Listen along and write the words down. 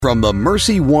From the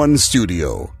Mercy One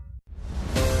studio,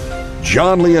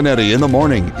 Jon Leonetti in the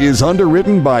Morning is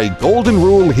underwritten by Golden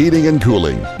Rule Heating and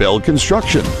Cooling, Bell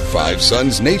Construction, Five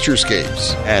Sons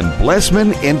Naturescapes, and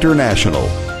Blessman International.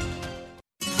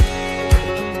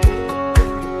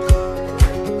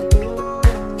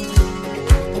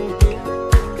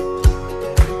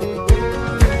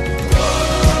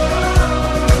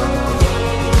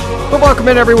 Well, welcome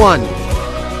in, everyone.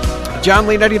 Jon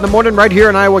Leonetti in the Morning right here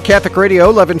on Iowa Catholic Radio,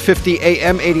 1150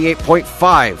 AM,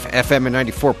 88.5 FM, and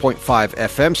 94.5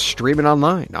 FM. Streaming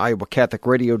online,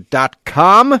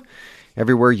 iowacatholicradio.com.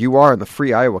 Everywhere you are in the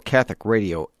free Iowa Catholic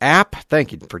Radio app.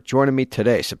 Thank you for joining me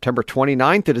today, September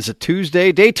 29th. It is a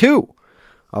Tuesday, day 2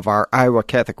 of our Iowa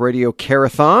Catholic Radio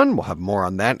Carathon. We'll have more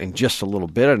on that in just a little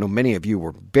bit. I know many of you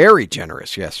were very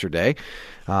generous yesterday.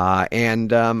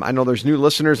 And I know there's new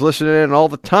listeners listening in all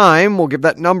the time. We'll give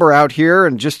that number out here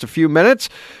in just a few minutes.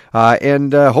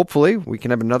 And hopefully we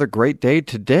can have another great day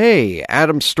today.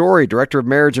 Adam Storey, Director of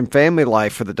Marriage and Family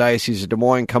Life for the Diocese of Des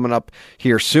Moines, coming up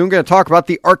here soon. Going to talk about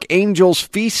the Archangel's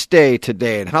Feast Day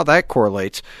today and how that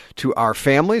correlates to our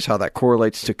families, how that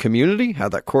correlates to community, how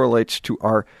that correlates to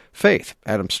our faith.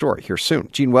 Adam Storey here soon.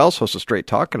 Gene Wells, host of Straight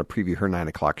Talk, going to preview her 9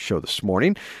 o'clock show this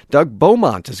morning. Doug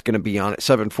Beaumont is going to be on at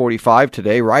 7:45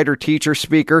 today. Writer, teacher,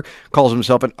 speaker, calls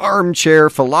himself an armchair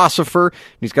philosopher.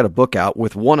 He's got a book out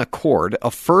with One Accord,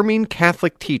 Affirming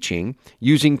Catholic Teaching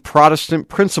Using Protestant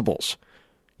Principles.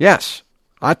 Yes,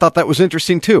 I thought that was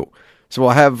interesting too. So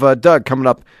we'll have Doug coming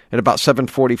up at about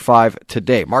 7:45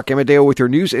 today. Mark Amadeo with your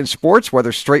news and sports,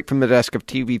 weather straight from the desk of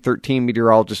TV 13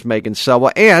 meteorologist Megan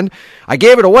Selwa. And I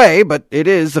gave it away, but it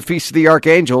is the Feast of the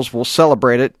Archangels. We'll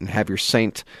celebrate it and have your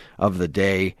saint of the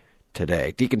day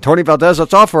today. Deacon Tony Valdez,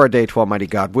 let's offer our day to Almighty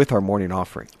God with our morning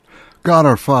offering. God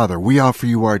our Father, we offer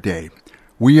you our day.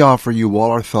 We offer you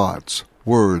all our thoughts,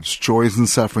 words, joys, and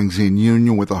sufferings in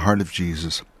union with the heart of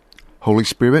Jesus. Holy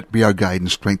Spirit, be our guide and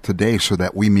strength today so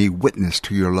that we may witness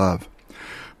to your love.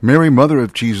 Mary, Mother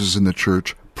of Jesus in the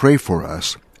Church, pray for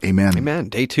us. Amen. Amen.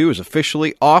 Day 2 is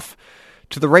officially off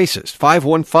to the races.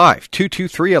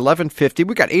 515-223-1150.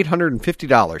 We got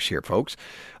 $850 here, folks.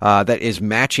 That is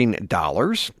matching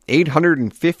dollars.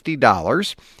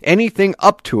 $850. Anything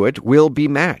up to it will be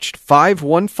matched.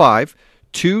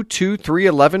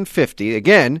 515-223-1150.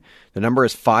 Again, the number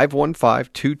is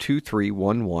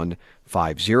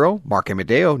 515-223-1150. Mark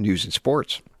Amadeo, News and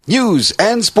Sports. News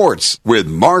and Sports with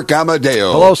Mark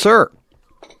Amadeo. Hello, sir.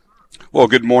 Well,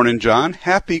 good morning, John.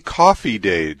 Happy Coffee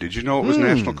Day. Did you know it was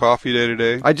National Coffee Day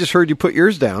today? I just heard you put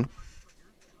yours down.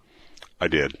 I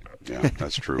did. Yeah,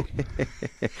 that's true.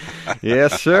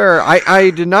 Yes, sir.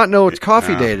 I did not know it's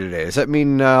Coffee Day today. Does that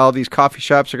mean all these coffee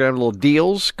shops are going to have little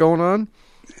deals going on?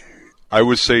 I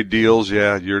would say deals,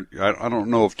 yeah. I don't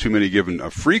know if too many giving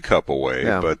a free cup away,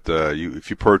 but if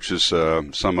you purchase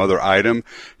some other item,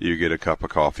 you get a cup of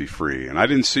coffee free. And I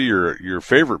didn't see your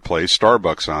favorite place,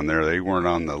 Starbucks, on there. They weren't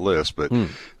on the list, but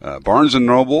Barnes &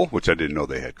 Noble, which I didn't know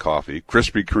they had coffee,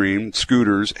 Krispy Kreme,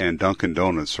 Scooters, and Dunkin'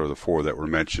 Donuts are the 4 that were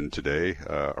mentioned today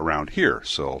around here.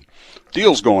 So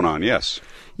deals going on, yes.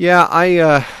 Yeah,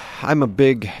 I'm a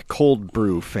big cold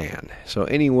brew fan. So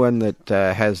anyone that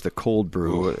has the cold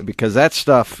brew, because that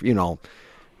stuff, you know,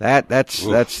 that's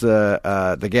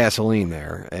the gasoline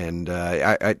there, and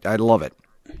I love it.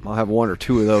 I'll have 1 or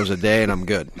 2 of those a day, and I'm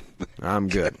good. I'm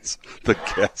good. The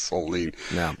gasoline.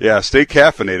 Yeah, stay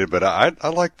caffeinated, but I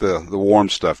like the warm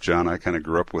stuff, John. I kind of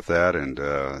grew up with that, and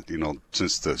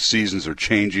since the seasons are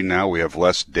changing now, we have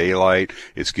less daylight.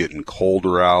 It's getting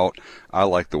colder out. I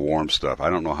like the warm stuff. I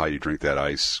don't know how you drink that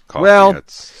ice coffee. Well,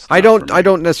 I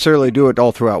don't necessarily do it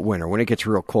all throughout winter. When it gets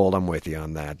real cold, I'm with you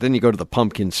on that. Then you go to the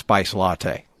pumpkin spice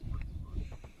latte.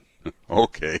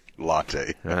 Okay,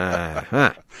 latte.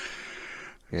 Uh-huh.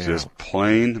 Yeah. Just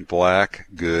plain black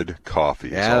good coffee.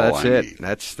 Yeah, that's it.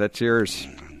 Need. That's yours.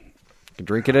 You can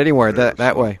drink it anywhere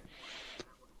that way.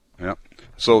 Yep.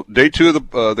 So day 2 of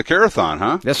the Carathon,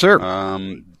 huh? Yes, sir.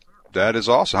 That is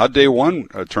awesome. How'd day 1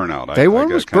 turn out? Day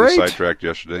 1 was great. I got sidetracked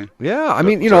yesterday. Yeah, I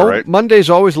mean, right? Monday's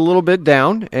always a little bit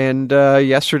down, and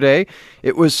yesterday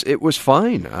it was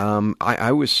fine.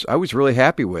 I was really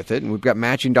happy with it, and we've got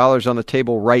matching dollars on the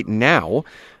table right now.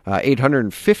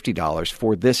 $850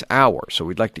 for this hour. So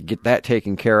we'd like to get that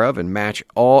taken care of and match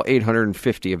all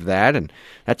 $850 of that. And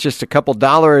that's just a couple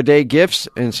 $1 a day gifts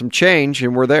and some change,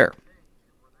 and we're there.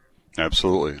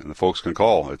 Absolutely. And the folks can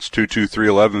call. It's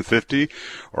 223-1150,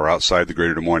 or outside the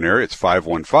greater Des Moines area, it's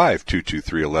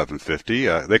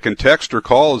 515-223-1150. They can text or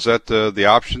call. Is that the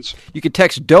options? You can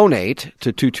text donate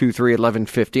to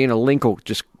 223-1150, and a link will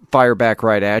just fire back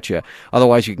right at you.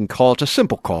 Otherwise, you can call. It's a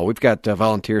simple call. We've got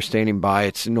volunteers standing by.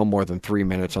 It's no more than 3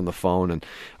 minutes on the phone, and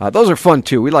those are fun,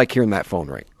 too. We like hearing that phone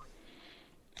ring.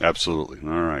 Absolutely.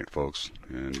 All right, folks.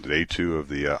 And day 2 of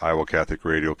the Iowa Catholic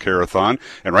Radio Carathon.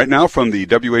 And right now from the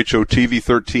WHO TV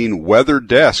 13 Weather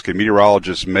Desk, and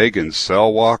meteorologist Megan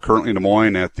Selwa, currently in Des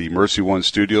Moines at the Mercy One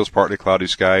Studios, partly cloudy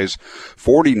skies,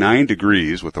 49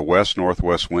 degrees with a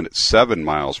west-northwest wind at 7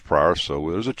 miles per hour. So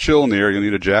there's a chill in the air. You'll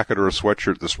need a jacket or a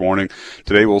sweatshirt this morning.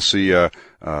 Today we'll see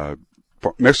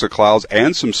mix of clouds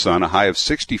and some sun, a high of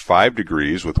 65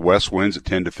 degrees with west winds at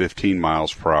 10 to 15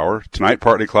 miles per hour. Tonight,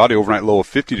 partly cloudy, overnight low of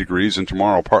 50 degrees, and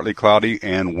tomorrow, partly cloudy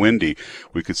and windy.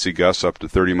 We could see gusts up to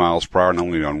 30 miles per hour, not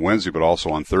only on Wednesday, but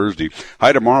also on Thursday.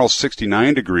 High tomorrow,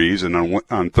 69 degrees, and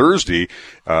on Thursday,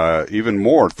 even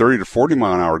more, 30 to 40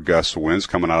 mile an hour gusts of winds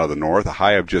coming out of the north, a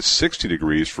high of just 60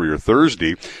 degrees for your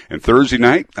Thursday. And Thursday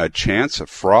night, a chance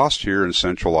of frost here in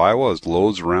central Iowa as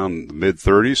lows around the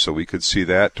mid-30s, so we could see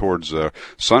that towards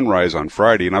sunrise on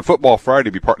Friday. And on football Friday,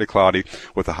 it'll be partly cloudy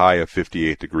with a high of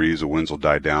 58 degrees. The winds will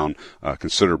die down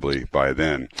considerably by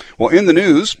then. Well, in the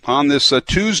news, on this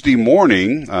Tuesday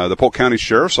morning, the Polk County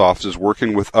Sheriff's Office is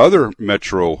working with other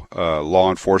metro law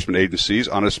enforcement agencies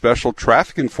on a special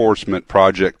traffic enforcement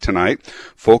project tonight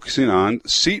focusing on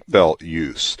seatbelt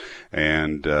use.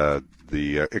 And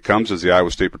it comes as the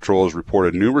Iowa State Patrol has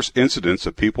reported numerous incidents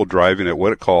of people driving at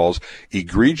what it calls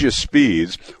egregious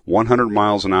speeds, 100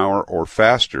 miles an hour or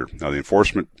faster. Now, the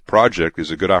enforcement project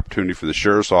is a good opportunity for the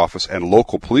Sheriff's Office and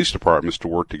local police departments to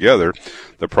work together.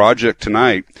 The project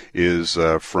tonight is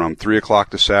from 3 o'clock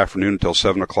this afternoon until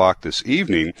 7 o'clock this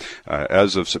evening.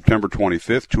 As of September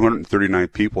 25th, 239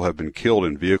 people have been killed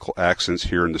in vehicle accidents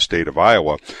here in the state of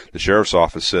Iowa. The Sheriff's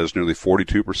Office says nearly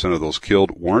 42% of those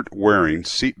killed weren't wearing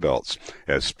seatbelts,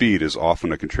 as speed is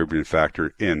often a contributing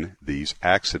factor in these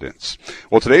accidents.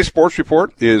 Well, today's sports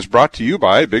report is brought to you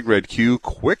by Big Red Q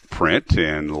Quick Print.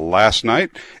 And last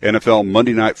night, NFL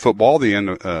Monday Night Football, the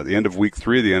end of Week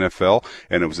 3 of the NFL,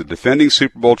 and it was a defending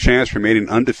Super Bowl champs remaining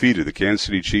undefeated. The Kansas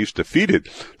City Chiefs defeated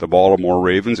the Baltimore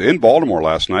Ravens in Baltimore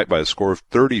last night by a score of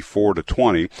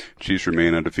 34-20. Chiefs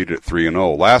remain undefeated at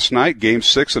 3-0. Last night, Game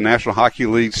 6 of National Hockey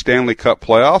League Stanley Cup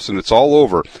playoffs, and it's all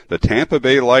over. The Tampa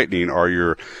Bay Lightning are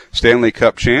your Stanley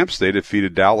Cup champs. They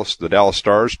defeated the Dallas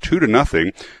Stars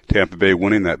 2-0. Tampa Bay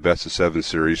winning that best-of-7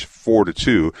 series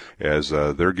 4-2 as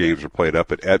their games are played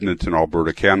up at Edmonton,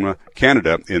 Alberta,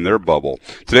 Canada in their bubble.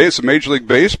 Today it's the Major League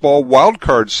Baseball Wild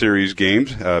Card Series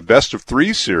games,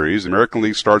 best-of-3 series. The American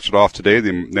League starts it off today.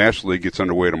 The National League gets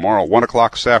underway tomorrow. 1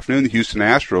 o'clock this afternoon, the Houston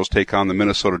Astros take on the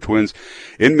Minnesota Twins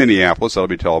in Minneapolis. That'll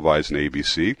be televised on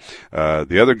ABC.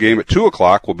 The other game at 2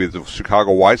 o'clock will be the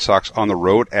Chicago White Sox on the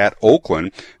road at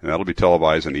Oakland, and that'll be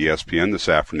televised on ESPN this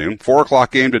afternoon. 4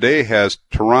 o'clock game today has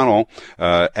Toronto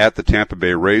at the Tampa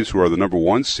Bay Rays, who are the number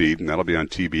 1 seed, and that'll be on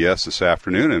TBS this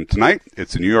afternoon. And tonight,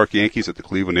 it's the New York Yankees at the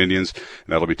Cleveland Indians,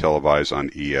 and that'll be televised on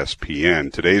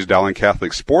ESPN. Today's Dowling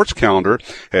Catholic sports calendar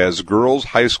has girls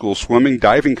high school swimming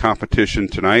diving competition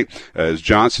tonight, as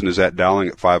Johnson is at Dowling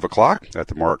at 5 o'clock at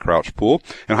the Mark Crouch Pool.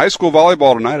 And high school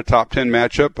volleyball tonight, a top 10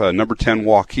 matchup, number 10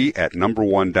 Waukee at number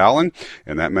 1 Dowling,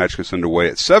 and that match gets underway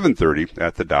at 7:30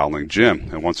 at the Dowling Gym.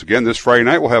 And once again, this Friday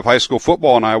night, we'll have high school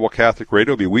football on Iowa Catholic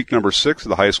Radio. It'll be week number 6 of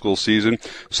the high school season.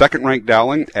 Second-ranked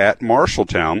Dowling at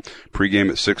Marshalltown. Pregame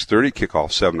at 6:30,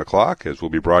 kickoff 7 o'clock, as we'll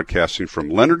be broadcasting from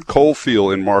Leonard Cole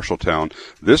Field in Marshalltown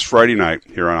this Friday night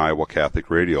here on Iowa Catholic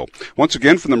Radio. Once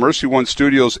again, from the Mercy One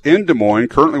Studios in Des Moines,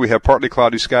 currently we have partly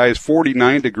cloudy skies,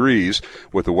 49 degrees,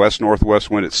 with a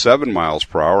west-northwest wind at 7 miles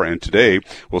per hour. And today,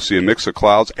 we'll see a mix of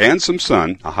clouds and some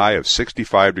sun, a high of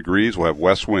 65 degrees. We'll have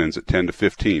west winds at 10 to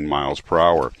 15 miles per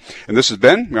hour. And this has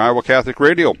been your Iowa Catholic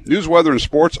Radio news, weather, and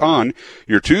sports on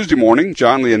your Tuesday morning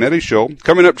Jon Leonetti show.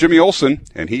 Coming up, Jimmy Olson,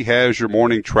 and he has your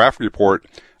morning traffic report.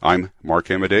 I'm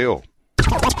Mark Amadeo.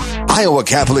 Iowa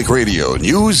Catholic Radio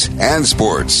news and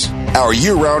sports. Our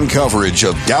year-round coverage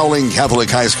of Dowling Catholic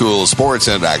High School sports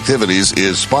and activities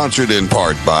is sponsored in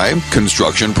part by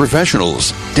Construction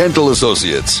Professionals, Dental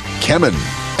Associates, Kemen,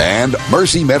 and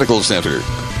Mercy Medical Center.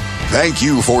 Thank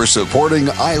you for supporting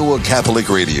Iowa Catholic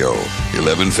Radio,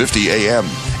 1150 AM,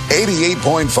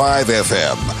 88.5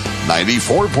 FM,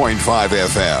 94.5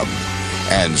 FM,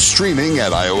 and streaming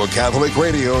at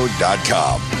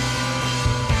iowacatholicradio.com.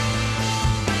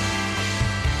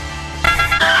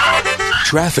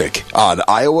 Traffic on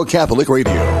Iowa Catholic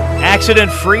Radio.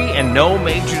 Accident-free and no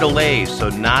major delays, so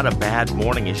not a bad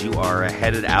morning as you are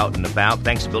headed out and about.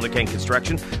 Thanks to Builder Ken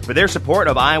Construction for their support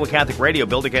of Iowa Catholic Radio.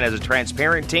 Builder Ken has a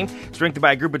transparent team strengthened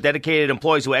by a group of dedicated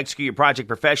employees who execute your project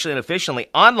professionally and efficiently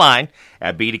online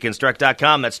at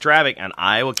bdconstruct.com. That's traffic on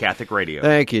Iowa Catholic Radio.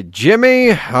 Thank you,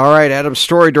 Jimmy. All right, Adam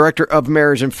Storey, Director of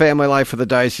Marriage and Family Life for the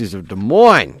Diocese of Des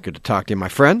Moines. Good to talk to you, my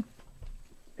friend.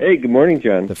 Hey, good morning,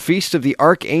 John. The Feast of the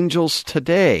Archangels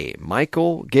today.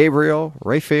 Michael, Gabriel,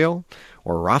 Raphael,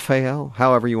 or Raphael,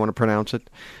 however you want to pronounce it.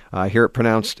 I hear it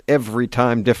pronounced every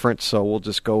time different, so we'll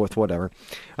just go with whatever.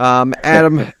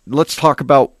 Adam, let's talk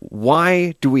about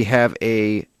why do we have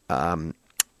a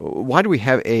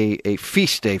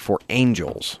feast day for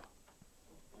angels?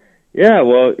 Yeah,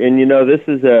 well, and this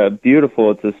is beautiful.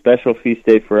 It's a special feast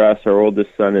day for us. Our oldest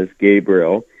son is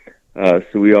Gabriel, so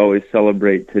we always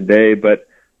celebrate today, but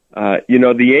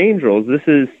the angels,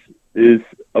 this is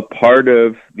a part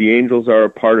of, the angels are a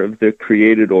part of the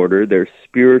created order. They're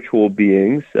spiritual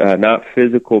beings, not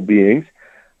physical beings,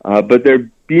 but they're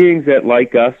beings that,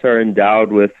 like us, are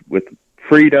endowed with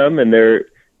freedom, and they're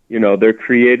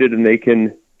created and they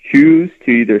can choose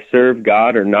to either serve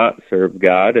God or not serve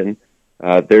God, and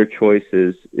their choice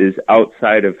is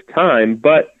outside of time.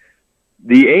 But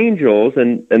the angels,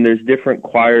 and there's different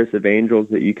choirs of angels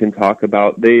that you can talk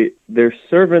about, they're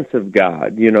servants of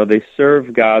God. They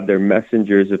serve God, they're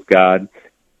messengers of God,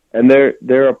 and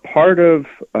they're a part of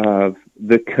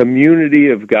the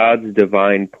community of God's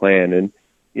divine plan. And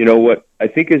what I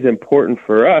think is important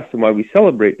for us and why we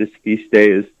celebrate this feast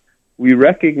day is we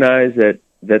recognize that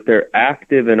they're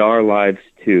active in our lives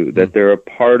too, that they're a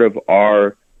part of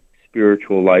our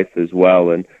spiritual life as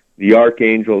well. And the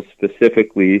archangels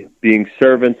specifically being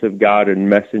servants of God and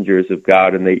messengers of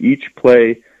God, and they each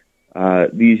play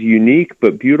these unique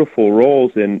but beautiful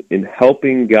roles in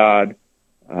helping God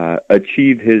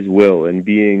achieve His will and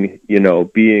being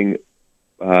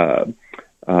parts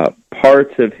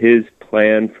of His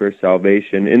plan for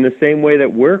salvation in the same way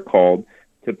that we're called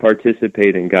to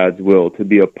participate in God's will, to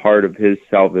be a part of His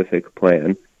salvific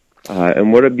plan.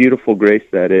 And what a beautiful grace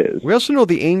that is. We also know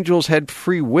the angels had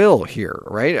free will here,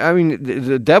 right? I mean,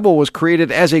 the devil was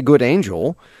created as a good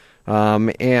angel,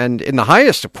 and in the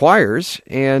highest of choirs,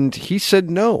 and he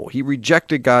said no. He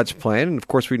rejected God's plan, and of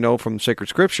course we know from sacred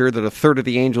scripture that a third of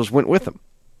the angels went with him.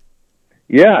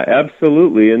 Yeah,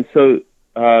 absolutely. And so,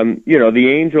 the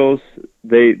angels,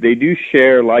 they do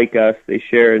share, like us, they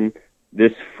share in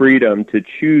this freedom to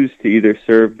choose to either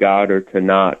serve God or to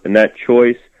not. And that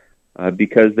choice,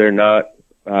 because they're not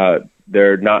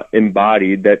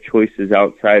embodied, that choice is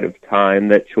outside of time.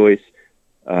 That choice,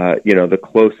 the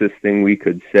closest thing we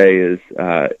could say is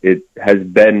it has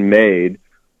been made,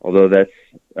 although that's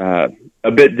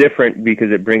a bit different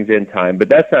because it brings in time. But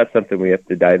that's not something we have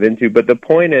to dive into. But the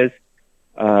point is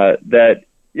that,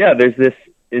 there's this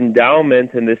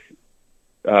endowment and this,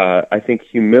 I think,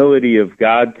 humility of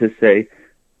God to say,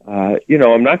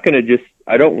 I'm not going to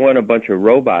I don't want a bunch of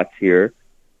robots here.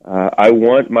 I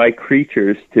want my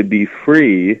creatures to be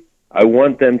free. I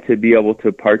want them to be able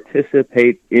to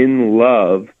participate in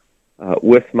love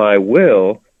with my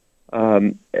will.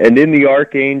 And in the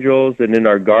archangels and in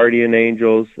our guardian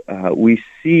angels, we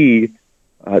see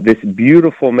this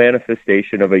beautiful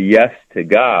manifestation of a yes to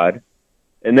God,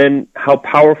 and then how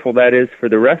powerful that is for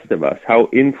the rest of us, how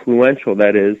influential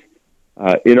that is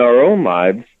in our own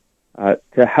lives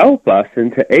to help us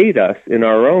and to aid us in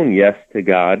our own yes to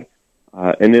God.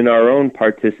 And in our own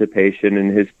participation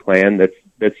in His plan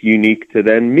that's unique to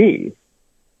then me.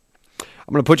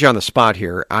 I'm going to put you on the spot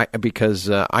here because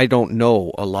I don't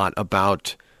know a lot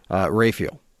about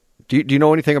Raphael. Do you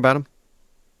know anything about him?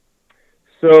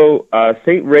 So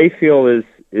Saint Raphael is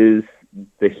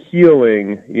the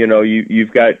healing.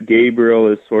 You've got Gabriel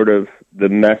as sort of the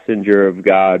messenger of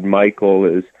God. Michael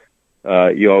is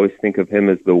you always think of him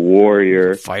as the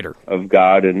warrior fighter of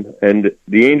God, and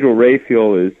the angel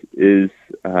Raphael is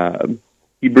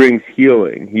he brings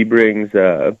healing. He brings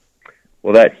that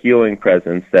healing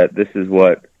presence. That this is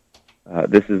what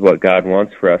God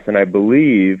wants for us. And I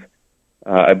believe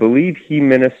he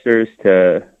ministers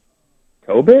to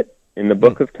Tobit in the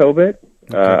book of Tobit.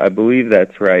 Okay. I believe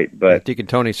that's right. But Deacon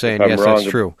Tony's saying yes, that's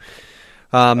true.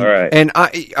 All right. And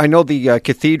I know the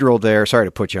cathedral there. Sorry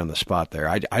to put you on the spot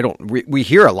there. We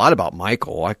hear a lot about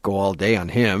Michael. I could go all day on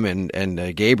him,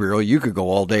 and Gabriel. You could go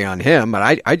all day on him,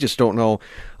 but I just don't know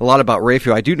a lot about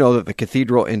Raphael. I do know that the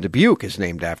cathedral in Dubuque is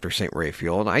named after Saint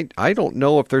Raphael, and I don't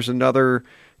know if there's another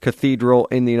cathedral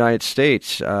in the United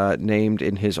States named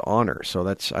in his honor. So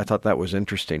I thought that was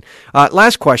interesting.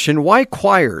 Last question: why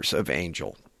choirs of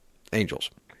angels?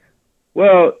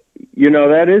 Well,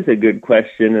 that is a good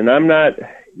question, and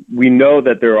we know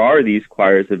that there are these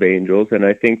choirs of angels, and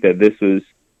I think that this was,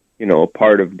 a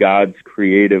part of God's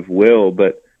creative will,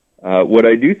 but what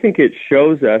I do think it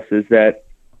shows us is that,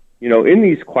 in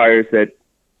these choirs, that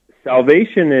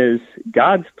salvation is,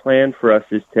 God's plan for us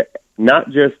is to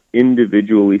not just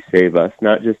individually save us,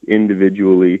 not just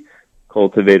individually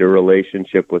cultivate a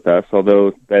relationship with us,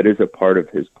 although that is a part of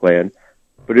his plan,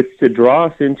 but it's to draw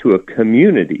us into a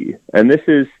community. And this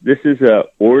is a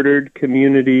ordered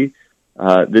community.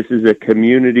 This is a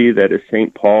community that, as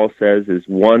St. Paul says, is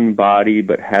one body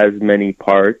but has many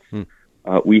parts.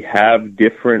 We have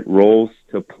different roles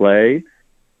to play.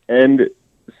 And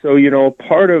so,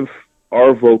 part of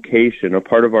our vocation, a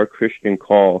part of our Christian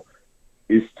call,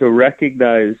 is to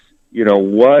recognize,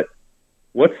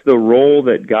 what's the role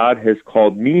that God has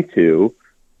called me to,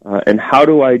 and how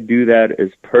do I do that as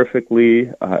perfectly,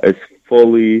 as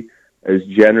fully, as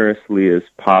generously as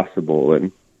possible.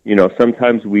 And,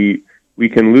 sometimes we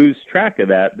can lose track of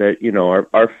that,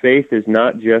 our faith is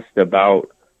not just about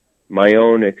my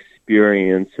own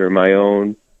experience or my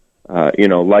own,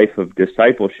 life of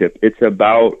discipleship. It's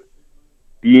about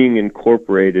being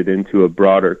incorporated into a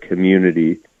broader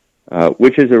community,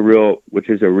 which is a real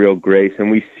grace,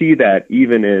 and we see that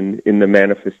even in the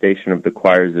manifestation of the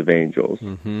choirs of angels.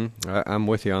 Mm-hmm. I'm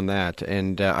with you on that,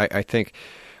 and I think,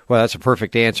 well, that's a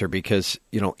perfect answer because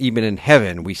even in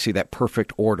heaven we see that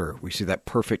perfect order, we see that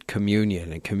perfect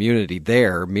communion and community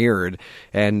there mirrored,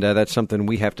 and that's something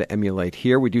we have to emulate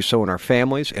here. We do so in our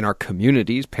families, in our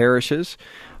communities, parishes,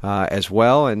 as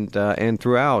well, and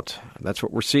throughout. That's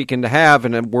what we're seeking to have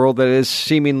in a world that is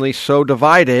seemingly so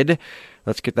divided.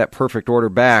 Let's get that perfect order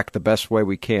back the best way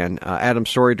we can. Adam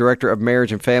Storey, Director of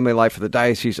Marriage and Family Life for the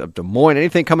Diocese of Des Moines.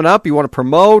 Anything coming up you want to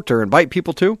promote or invite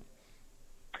people to?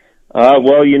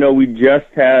 Well, we just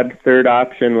had third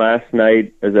option last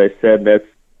night. As I said, that's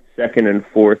second and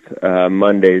fourth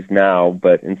Mondays now,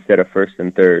 but instead of first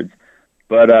and thirds.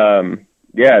 But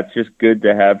it's just good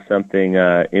to have something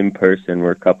in person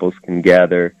where couples can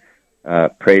gather,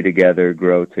 pray together,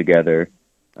 grow together.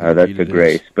 That's a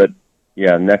grace. But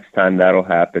yeah, next time that'll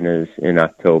happen is in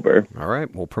October. All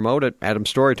right, we'll promote it. Adam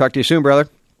Storey, talk to you soon, brother.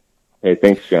 Hey,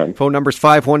 thanks, John. Phone number's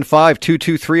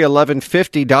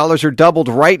 515-223-1150. Dollars are doubled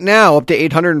right now, up to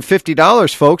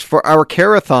 $850, folks, for our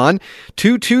Carathon.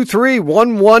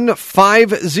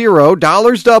 223-1150.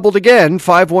 Dollars doubled again,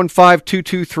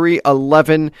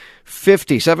 515-223-1150.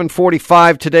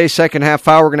 7:45 today, second half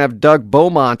hour. We're going to have Doug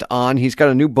Beaumont on. He's got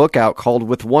a new book out called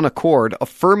With One Accord,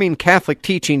 Affirming Catholic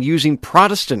Teaching Using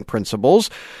Protestant Principles.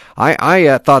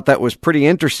 I thought that was pretty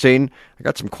interesting. I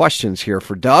got some questions here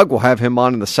for Doug. We'll have him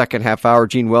on in the second half hour.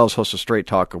 Jean Wells, host of Straight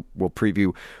Talk, will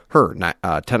preview her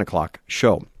 10 o'clock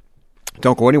show.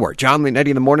 Don't go anywhere. Jon Leonetti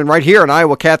in the morning right here on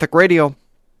Iowa Catholic Radio.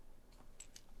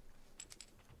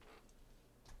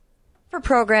 For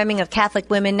programming of Catholic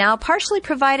Women Now, partially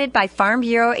provided by Farm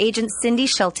Bureau agent Cindy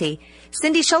Schulte.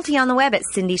 Cindy Schulte on the web at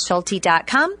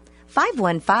cindyschulte.com,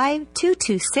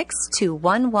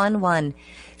 515-226-2111.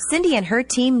 Cindy and her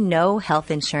team know health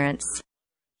insurance.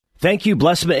 Thank you,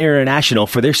 Blessman International,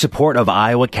 for their support of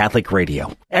Iowa Catholic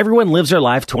Radio. Everyone lives their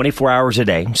life 24 hours a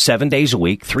day, 7 days a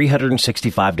week,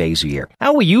 365 days a year.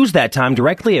 How we use that time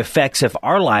directly affects if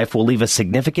our life will leave a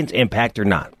significant impact or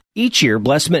not. Each year,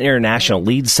 Blessman International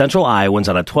leads Central Iowans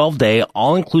on a 12-day,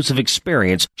 all-inclusive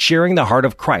experience sharing the heart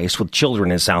of Christ with children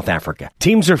in South Africa.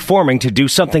 Teams are forming to do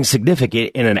something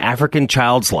significant in an African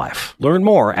child's life. Learn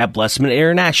more at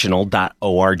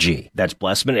blessmaninternational.org. That's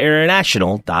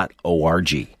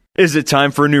blessmaninternational.org. Is it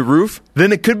time for a new roof?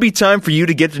 Then it could be time for you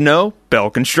to get to know Bell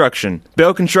Construction.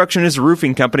 Bell Construction is a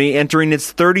roofing company entering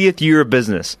its 30th year of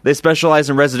business. They specialize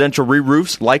in residential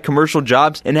re-roofs, light commercial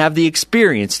jobs, and have the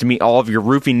experience to meet all of your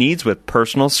roofing needs with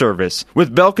personal service.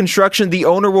 With Bell Construction, the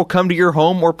owner will come to your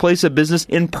home or place of business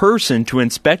in person to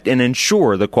inspect and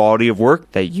ensure the quality of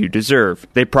work that you deserve.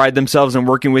 They pride themselves in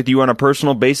working with you on a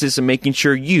personal basis and making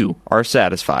sure you are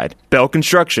satisfied. Bell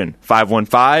Construction,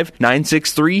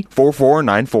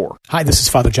 515-963-4494. Hi, this is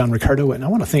Father John Riccardo, and I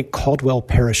want to thank Caldwell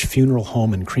Parish Funeral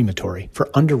Home and Crematory for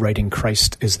underwriting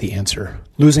Christ is the Answer.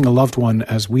 Losing a loved one,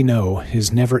 as we know,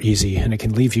 is never easy, and it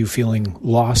can leave you feeling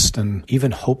lost and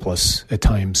even hopeless at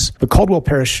times. But Caldwell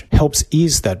Parish helps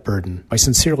ease that burden by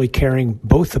sincerely caring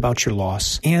both about your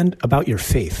loss and about your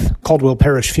faith. Caldwell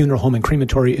Parish Funeral Home and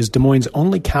Crematory is Des Moines'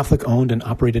 only Catholic-owned and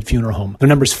operated funeral home. Their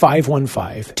number is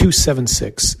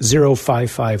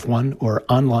 515-276-0551 or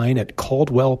online at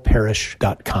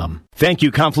caldwellparish.com. Thank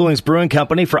you, Confluence Brewing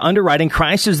Company, for underwriting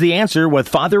Christ is the Answer with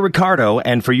Father Ricardo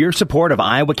and for your support of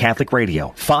Iowa Catholic Radio.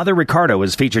 Father Ricardo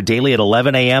is featured daily at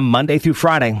 11 a.m. Monday through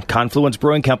Friday. Confluence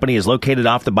Brewing Company is located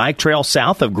off the bike trail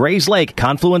south of Grays Lake.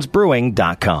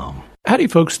 ConfluenceBrewing.com. Howdy,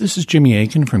 folks. This is Jimmy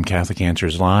Aiken from Catholic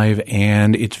Answers Live,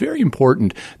 and it's very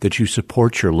important that you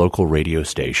support your local radio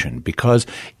station because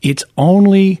it's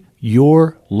only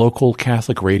your local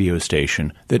Catholic radio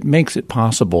station that makes it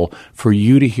possible for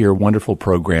you to hear wonderful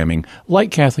programming like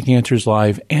Catholic Answers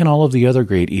Live and all of the other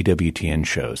great EWTN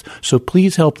shows. So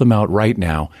please help them out right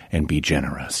now and be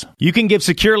generous. You can give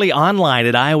securely online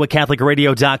at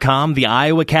iowacatholicradio.com, the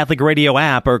Iowa Catholic Radio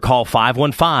app, or call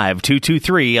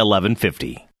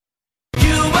 515-223-1150.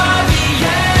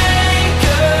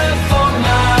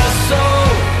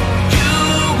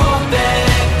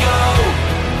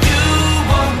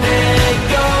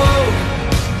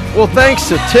 Well, thanks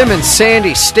to Tim and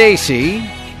Sandy Stacy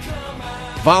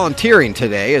volunteering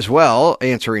today as well,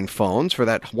 answering phones for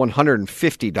that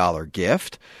 $150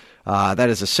 gift. That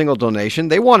is a single donation.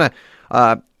 They want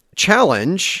to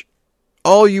challenge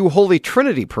all you Holy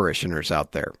Trinity parishioners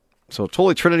out there. So it's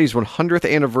Holy Trinity's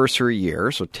 100th anniversary year.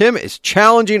 So Tim is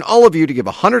challenging all of you to give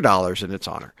 $100 in its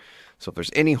honor. So if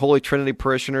there's any Holy Trinity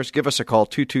parishioners, give us a call,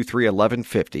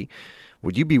 223-1150.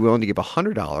 Would you be willing to give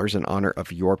 $100 in honor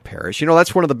of your parish? You know,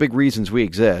 that's one of the big reasons we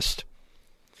exist,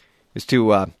 is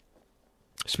to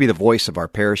be the voice of our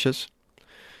parishes.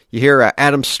 You hear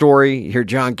Adam Storey, you hear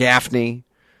John Gaffney,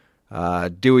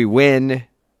 Dewey Wynn,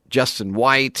 Justin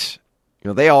White. You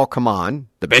know, they all come on.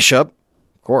 The bishop,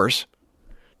 of course.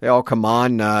 They all come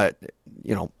on,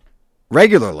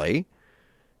 regularly.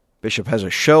 Bishop has a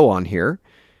show on here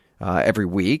every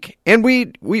week. And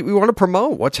we want to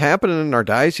promote what's happening in our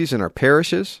diocese and our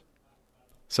parishes.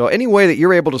 So any way that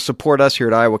you're able to support us here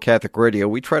at Iowa Catholic Radio,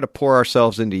 we try to pour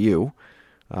ourselves into you.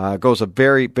 Goes a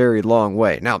very, very long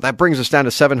way. Now, that brings us down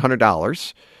to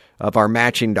 $700 of our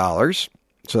matching dollars.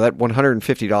 So that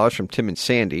 $150 from Tim and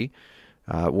Sandy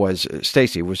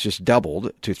Stacy was just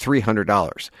doubled to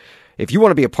 $300. If you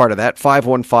want to be a part of that,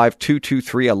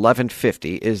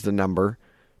 515-223-1150 is the number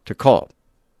to call.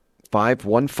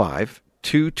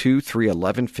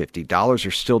 515-223-1150. Dollars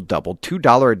are still doubled.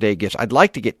 $2 a day gifts. I'd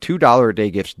like to get $2 a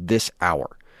day gifts this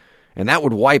hour. And that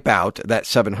would wipe out that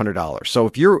 $700. So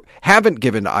if you haven't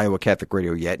given to Iowa Catholic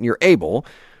Radio yet and you're able,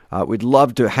 we'd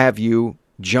love to have you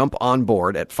jump on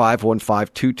board at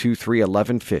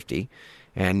 515-223-1150.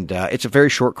 And it's a very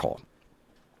short call.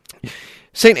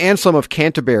 St. Anselm of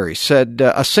Canterbury said,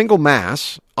 a single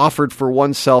Mass offered for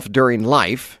oneself during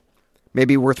life may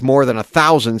be worth more than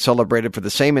 1,000 celebrated for the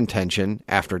same intention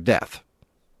after death.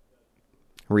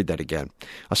 I'll read that again.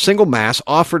 A single Mass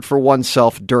offered for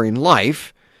oneself during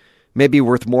life may be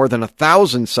worth more than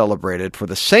 1,000 celebrated for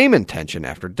the same intention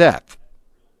after death.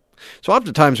 So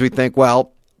oftentimes we think,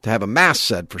 well, to have a Mass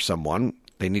said for someone,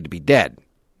 they need to be dead.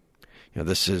 You know,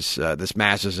 this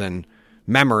Mass is in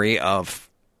memory of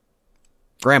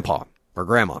Grandpa or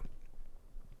Grandma.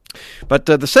 But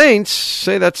the saints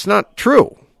say that's not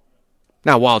true.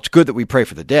 Now, while it's good that we pray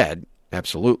for the dead,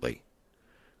 absolutely,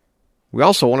 we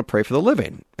also want to pray for the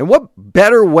living. And what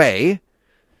better way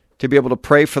to be able to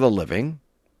pray for the living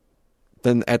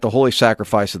than at the holy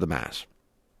sacrifice of the Mass?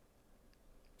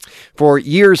 For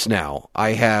years now,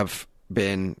 I have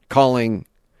been calling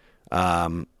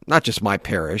not just my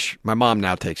parish. My mom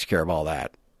now takes care of all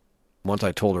that. Once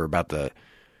I told her about the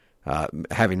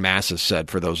having Masses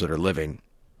said for those that are living,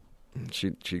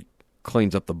 she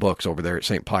cleans up the books over there at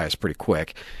St. Pius pretty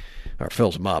quick, or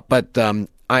fills them up. But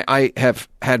I have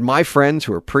had my friends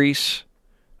who are priests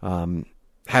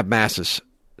have Masses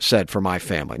said for my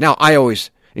family. Now, I always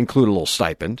include a little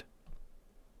stipend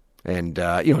and,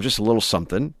 just a little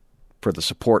something for the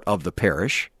support of the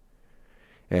parish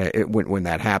when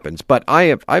that happens. But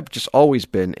I've just always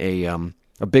been a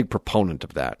big proponent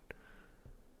of that.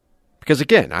 Because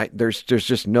again, there's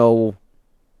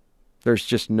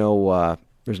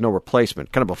no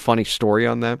replacement. Kind of a funny story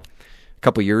on that. A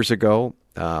couple years ago,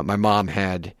 my mom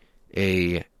had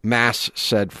a Mass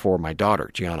said for my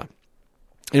daughter, Gianna.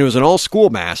 And it was an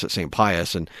all-school Mass at St.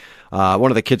 Pius, and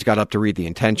one of the kids got up to read the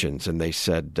intentions, and they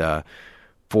said,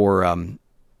 for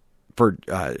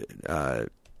the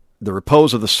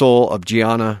repose of the soul of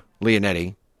Jon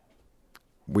Leonetti,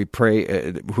 we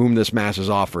pray, whom this Mass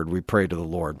is offered, we pray to the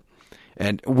Lord.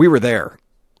 And we were there,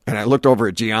 and I looked over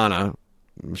at Gianna.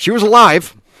 She was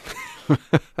alive.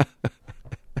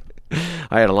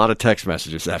 I had a lot of text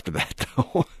messages after that,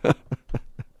 though.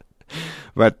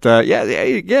 But,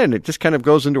 again, it just kind of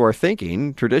goes into our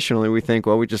thinking. Traditionally, we think,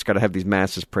 well, we just got to have these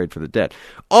masses prayed for the dead.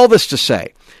 All this to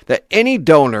say that any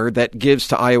donor that gives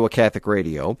to Iowa Catholic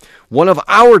Radio, one of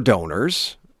our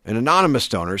donors, an anonymous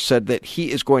donor, said that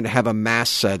he is going to have a mass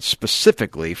said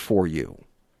specifically for you.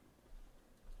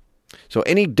 So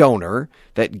any donor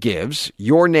that gives,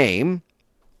 your name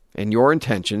and your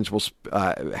intentions will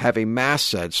have a mass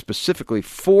said specifically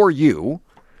for you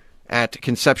at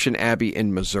Conception Abbey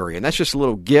in Missouri. And that's just a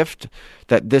little gift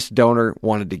that this donor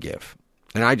wanted to give.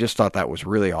 And I just thought that was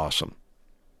really awesome.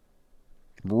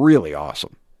 Really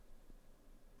awesome.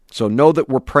 So know that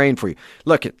we're praying for you.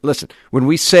 Look, listen, when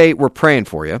we say we're praying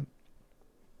for you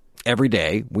every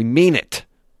day, we mean it.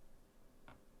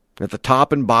 At the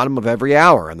top and bottom of every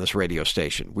hour on this radio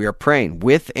station, we are praying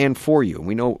with and for you. And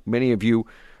we know many of you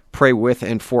pray with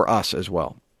and for us as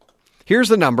well. Here's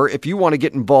the number if you want to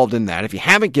get involved in that. If you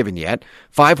haven't given yet,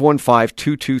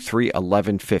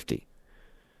 515-223-1150.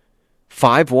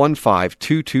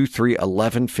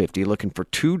 515-223-1150, looking for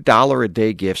 $2 a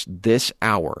day gifts this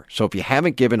hour. So if you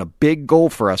haven't given, a big goal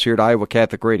for us here at Iowa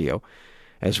Catholic Radio,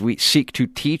 as we seek to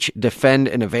teach, defend,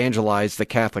 and evangelize the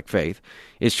Catholic faith,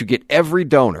 is to get every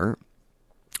donor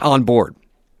on board.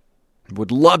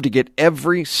 Would love to get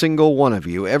every single one of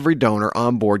you, every donor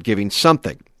on board giving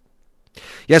something.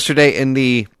 Yesterday in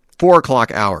the 4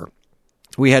 o'clock hour,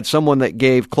 we had someone that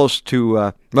gave close to,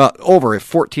 over a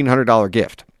 $1,400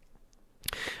 gift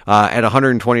at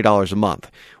 $120 a month.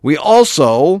 We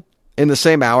also, in the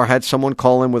same hour, had someone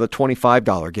call in with a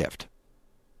 $25 gift.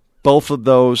 Both of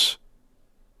those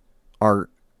are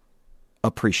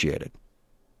appreciated.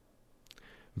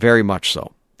 Very much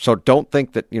so. So don't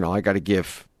think that, I got to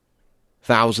give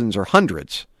thousands or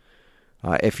hundreds.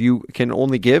 If you can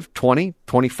only give $20,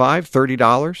 $25,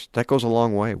 $30, that goes a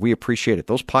long way. We appreciate it.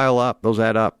 Those pile up. Those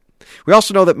add up. We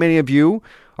also know that many of you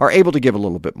are able to give a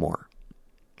little bit more.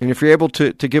 And if you're able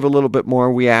to give a little bit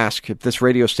more, we ask if this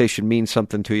radio station means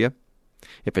something to you,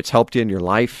 if it's helped you in your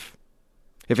life,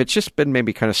 if it's just been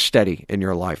maybe kind of steady in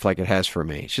your life like it has for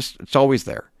me. It's always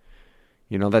there.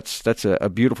 That's a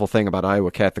beautiful thing about Iowa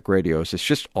Catholic Radio is it's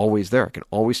just always there. I can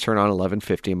always turn on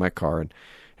 1150 in my car, and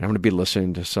I'm going to be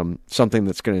listening to something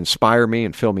that's going to inspire me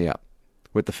and fill me up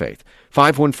with the faith.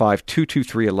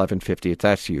 515-223-1150. It's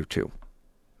that's you too.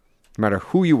 No matter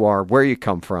who you are, where you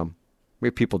come from. We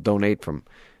have people donate from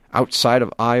outside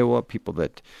of Iowa, people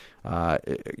that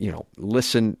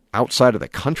listen outside of the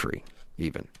country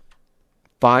even.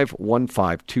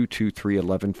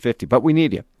 515-223-1150. But we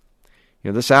need you.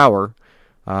 This hour,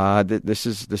 this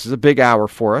is a big hour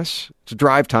for us. It's a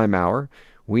drive time hour.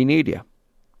 We need you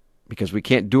because we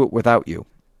can't do it without you.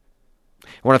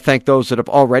 I want to thank those that have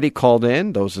already called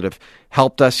in, those that have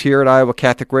helped us here at Iowa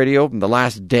Catholic Radio in the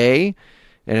last day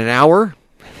and an hour.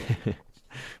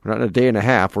 We're not in a day and a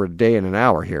half. We're a day and an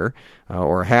hour here,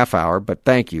 or a half hour. But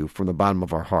thank you from the bottom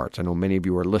of our hearts. I know many of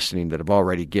you are listening that have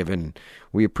already given.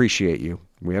 We appreciate you.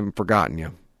 We haven't forgotten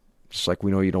you. Just like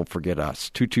we know you don't forget us.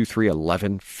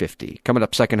 223-1150. Coming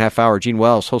up second half hour, Gene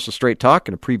Wells hosts a Straight Talk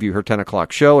and a preview her 10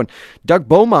 o'clock show. And Doug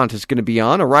Beaumont is going to be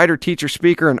on, a writer, teacher,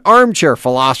 speaker, and armchair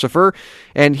philosopher.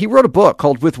 And he wrote a book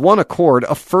called With One Accord,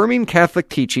 Affirming Catholic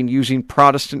Teaching Using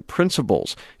Protestant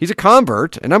Principles. He's a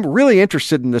convert, and I'm really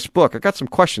interested in this book. I got some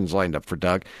questions lined up for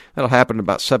Doug. That'll happen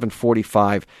about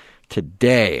 7:45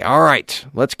 today. All right,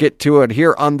 let's get to it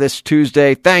here on this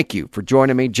Tuesday. Thank you for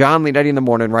joining me, Jon Leonetti in the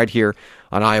morning, right here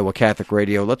on Iowa Catholic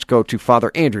Radio. Let's go to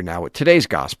Father Andrew now with today's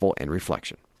Gospel and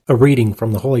Reflection. A reading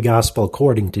from the Holy Gospel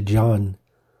according to John.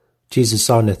 Jesus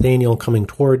saw Nathanael coming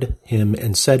toward him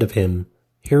and said of him,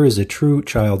 "Here is a true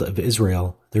child of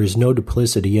Israel. There is no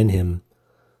duplicity in him."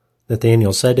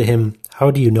 Nathanael said to him, "How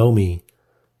do you know me?"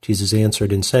 Jesus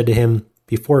answered and said to him,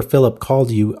 "Before Philip called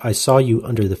you, I saw you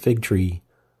under the fig tree."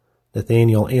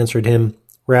 Nathanael answered him,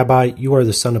 "Rabbi, you are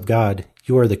the Son of God.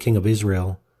 You are the King of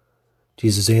Israel."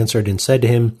 Jesus answered and said to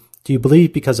him, "Do you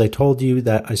believe because I told you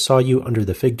that I saw you under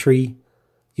the fig tree?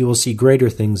 You will see greater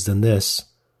things than this."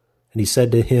 And he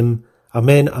said to him,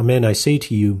 "Amen, amen, I say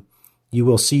to you, you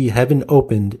will see heaven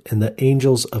opened and the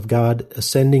angels of God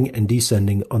ascending and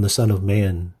descending on the Son of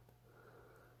Man."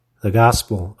 The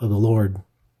Gospel of the Lord.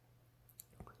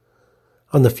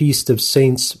 On the feast of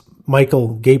Saints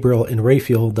Michael, Gabriel, and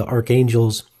Raphael, the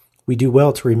archangels, we do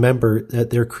well to remember that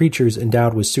they're creatures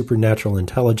endowed with supernatural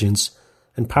intelligence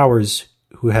and powers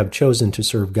who have chosen to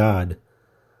serve God.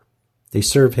 They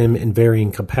serve him in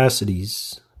varying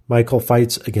capacities. Michael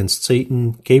fights against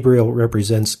Satan, Gabriel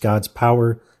represents God's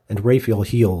power, and Raphael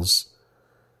heals.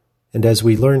 And as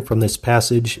we learn from this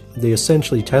passage, they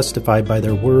essentially testify by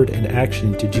their word and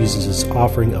action to Jesus'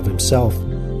 offering of himself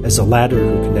as a ladder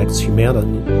who connects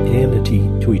humanity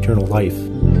to eternal life.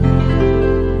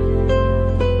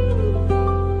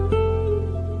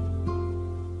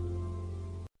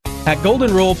 At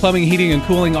Golden Rule Plumbing, Heating, and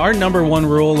Cooling, our number one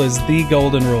rule is the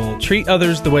Golden Rule. Treat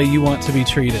others the way you want to be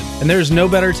treated. And there's no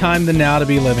better time than now to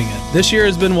be living it. This year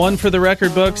has been one for the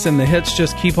record books, and the hits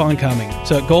just keep on coming.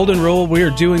 So at Golden Rule, we are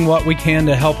doing what we can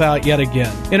to help out yet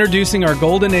again. Introducing our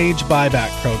Golden Age Buyback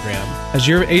Program. As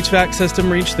your HVAC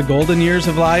system reached the golden years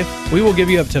of life, we will give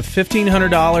you up to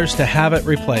 $1,500 to have it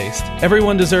replaced.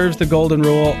 Everyone deserves the Golden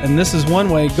Rule, and this is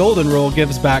one way Golden Rule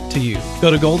gives back to you. Go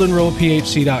to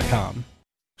goldenrulephc.com.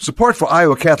 Support for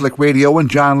Iowa Catholic Radio and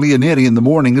Jon Leonetti in the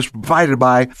morning is provided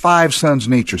by Five Sons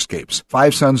Naturescapes.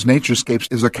 Five Sons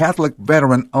Naturescapes is a Catholic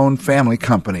veteran-owned family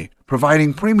company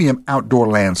providing premium outdoor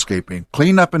landscaping,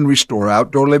 clean up and restore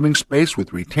outdoor living space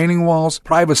with retaining walls,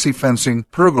 privacy fencing,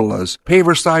 pergolas,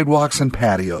 paver sidewalks, and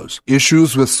patios.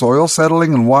 Issues with soil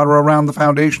settling and water around the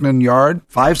foundation and yard?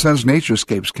 Five Sons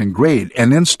Naturescapes can grade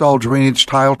and install drainage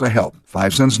tile to help.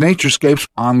 Five Sons Naturescapes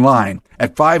online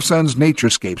at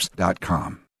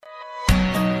fivesonsnaturescapes.com.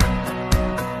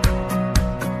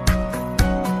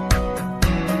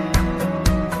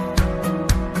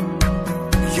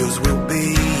 Yours will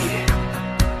be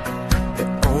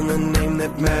the only name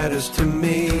that matters to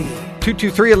me.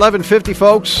 223-1150,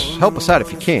 folks. Help us out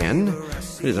if you can.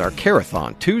 It is our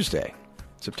Carathon Tuesday,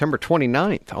 September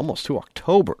 29th, almost to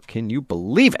October. Can you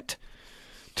believe it?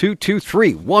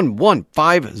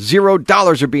 223-1150.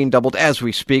 Dollars are being doubled as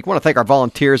we speak. I want to thank our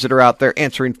volunteers that are out there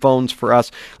answering phones for us.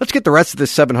 Let's get the rest of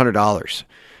this $700.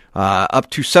 Up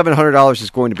to $700 is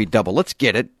going to be double. Let's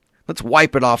get it. Let's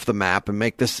wipe it off the map and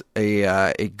make this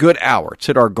a good hour. It's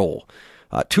hit our goal.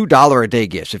 $2 a day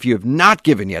gifts. If you have not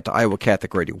given yet to Iowa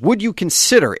Catholic Radio, would you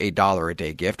consider a $1 a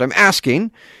day gift? I'm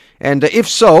asking. And if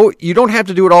so, you don't have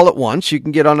to do it all at once. You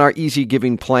can get on our easy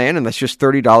giving plan, and that's just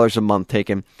 $30 a month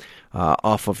taken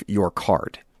off of your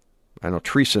card. I know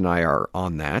Teresa and I are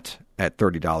on that at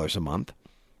 $30 a month.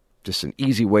 Just an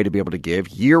easy way to be able to give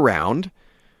year-round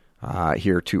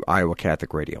here to Iowa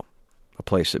Catholic Radio, a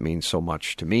place that means so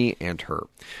much to me and her.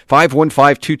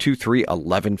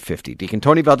 515-223-1150. Deacon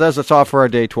Tony Valdez, let's offer our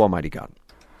day to Almighty God.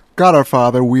 God our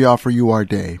Father, we offer you our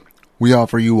day. We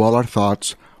offer you all our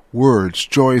thoughts, words,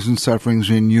 joys, and sufferings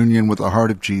in union with the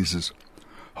heart of Jesus.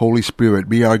 Holy Spirit,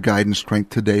 be our guide and strength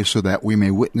today so that we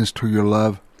may witness to your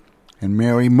love. And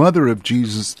Mary, Mother of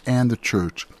Jesus and the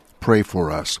Church, pray for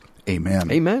us.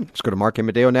 Amen. Amen. Let's go to Mark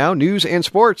Amadeo now. News and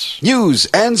sports. News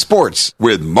and sports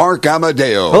with Mark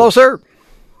Amadeo. Hello, sir.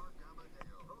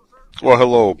 Well,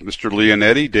 hello, Mr.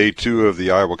 Leonetti. Day 2 of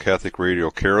the Iowa Catholic Radio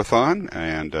Carathon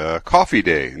and Coffee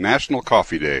Day, National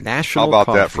Coffee Day. National How about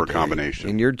Coffee that for a Day. combination?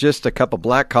 And you're just a cup of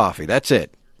black coffee. That's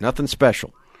it. Nothing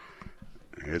special.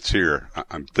 It's here.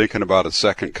 I'm thinking about a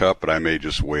second cup, but I may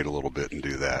just wait a little bit and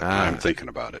do that. I'm thinking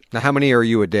about it. Now, how many are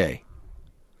you a day?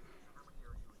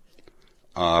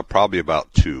 Probably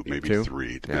about 2, maybe 2?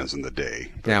 3. Depends on the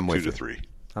day. Yeah, I'm with 2 you. to 3.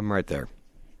 I'm right there.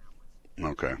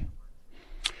 Okay.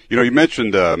 You know, you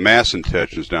mentioned mass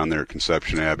intentions down there at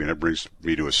Conception Abbey, and that brings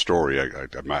me to a story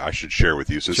I should share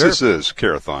with you since this is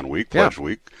Carathon Week, Pledge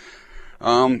Week.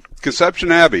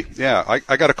 Conception Abbey,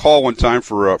 I got a call one time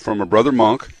from a brother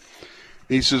monk.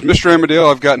 He says, Mr. Amadeo,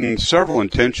 I've gotten several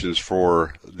intentions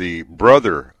for the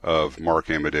brother of Mark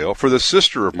Amadeo, for the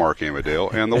sister of Mark Amadeo,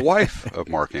 and the wife of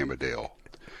Mark Amadeo.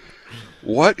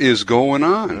 What is going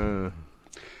on?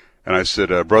 And I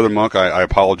said, Brother Monk, I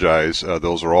apologize.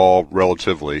 Those are all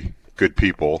relatively good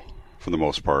people for the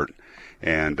most part.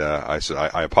 And I said,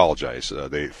 I apologize.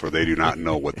 They do not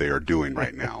know what they are doing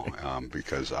right now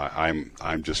because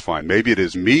I'm just fine. Maybe it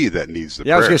is me that needs the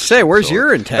prayers. I was going to say, where's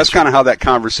your intention? That's kind of how that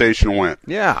conversation went.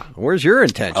 Yeah, where's your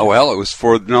intention? Oh, well, it was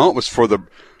for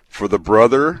the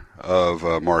brother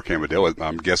of Mark Amadeo.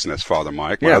 I'm guessing that's Father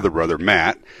Mike. My other brother,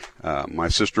 Matt. My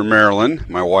sister, Marilyn.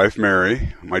 My wife,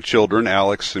 Mary. My children,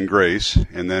 Alex and Grace.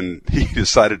 And then he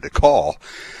decided to call.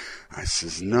 I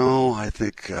says, no, I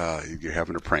think you're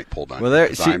having a prank pulled on me.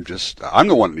 I'm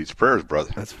the one that needs prayers,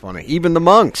 brother. That's funny. Even the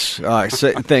monks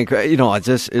think,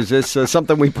 is this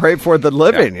something we pray for the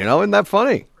living? Yeah. Isn't that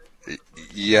funny?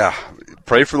 Yeah.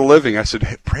 Pray for the living. I said,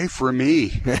 hey, pray for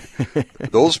me.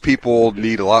 Those people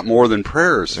need a lot more than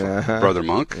prayers, Brother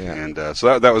Monk. Yeah. And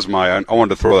so that was I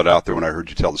wanted to throw that out there when I heard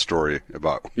you tell the story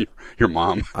about your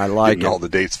mom. I like getting all the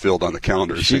dates filled on the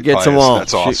calendar. She gets them all.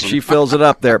 That's awesome. She fills it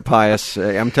up there, Pius.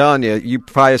 I'm telling you, you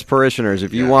Pius parishioners,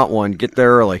 if you want one, get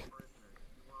there early.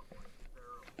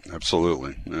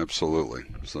 Absolutely.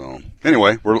 So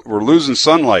anyway, we're losing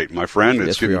sunlight, my friend.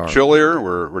 It's getting chillier.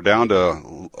 We're down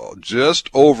to just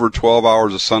over 12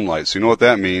 hours of sunlight. So you know what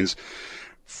that means?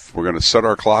 We're going to set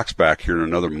our clocks back here in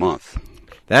another month.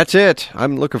 That's it.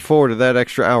 I'm looking forward to that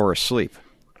extra hour of sleep.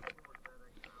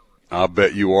 I'll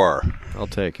bet you are. I'll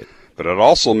take it. But it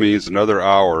also means another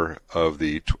hour of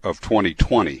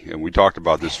 2020, and we talked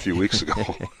about this a few weeks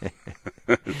ago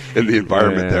in the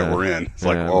environment that we're in. It's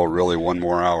like, oh, really, one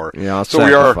more hour? Yeah, I'll so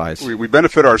sacrifice. we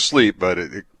benefit our sleep, but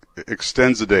it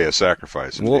extends the day of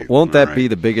sacrifice. Won't that be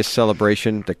the biggest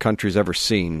celebration the country's ever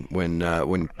seen when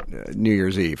New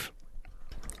Year's Eve?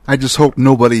 I just hope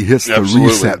nobody hits the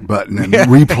reset button and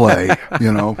replay,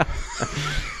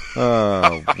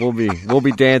 We'll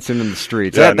be dancing in the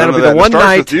streets. Yeah, That'll be the one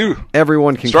night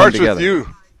everyone can come together. Starts with you.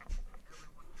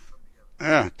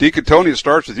 Yeah, Deacon Tony, it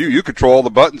starts with you. You control all the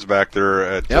buttons back there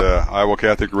at Iowa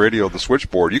Catholic Radio, the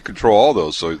switchboard. You control all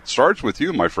those, so it starts with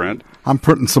you, my friend. I'm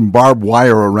putting some barbed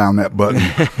wire around that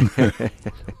button.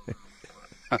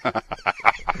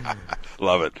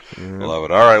 Love it. Love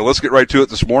it. All right, let's get right to it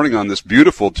this morning on this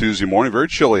beautiful Tuesday morning. Very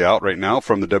chilly out right now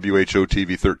from the WHO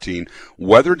TV 13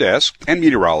 weather desk and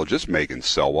meteorologist Megan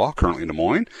Selwall, currently in Des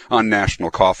Moines. On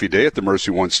National Coffee Day at the Mercy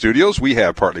One Studios, we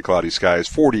have partly cloudy skies,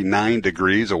 49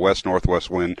 degrees, a west-northwest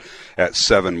wind at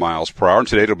 7 miles per hour. And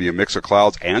today it'll be a mix of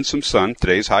clouds and some sun.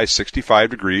 Today's high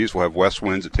 65 degrees. We'll have west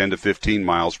winds at 10 to 15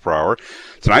 miles per hour.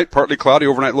 Tonight, partly cloudy,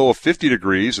 overnight low of 50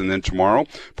 degrees. And then tomorrow,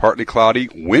 partly cloudy,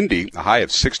 windy, a high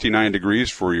of 69 degrees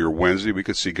for your Wednesday. We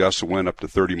could see gusts of wind up to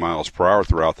 30 miles per hour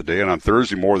throughout the day. And on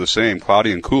Thursday, more of the same,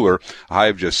 cloudy and cooler, a high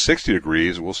of just 60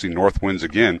 degrees. We'll see north winds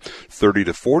again, 30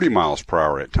 to 40 miles per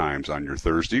hour at times on your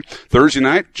Thursday. Thursday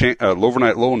night,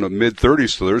 overnight low in the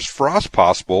mid-30s, so there's frost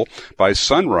possible by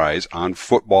sunrise on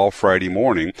Football Friday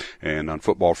morning. And on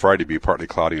Football Friday, be partly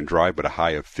cloudy and dry, but a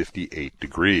high of 58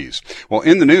 degrees. Well,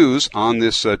 in the news on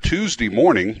this Tuesday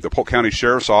morning, the Polk County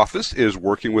Sheriff's Office is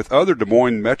working with other Des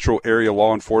Moines metro area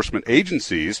law enforcement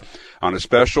agencies on a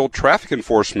special traffic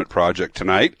enforcement project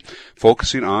tonight,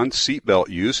 focusing on seatbelt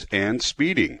use and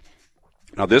speeding.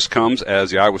 Now, this comes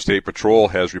as the Iowa State Patrol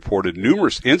has reported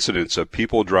numerous incidents of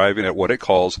people driving at what it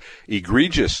calls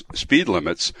egregious speed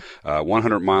limits,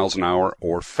 100 miles an hour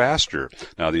or faster.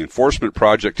 Now, the enforcement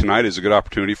project tonight is a good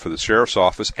opportunity for the Sheriff's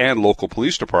Office and local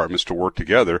police departments to work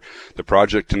together. The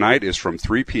project tonight is from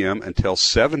 3 p.m. until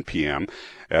 7 p.m.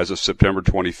 As of September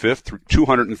 25th,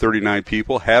 239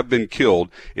 people have been killed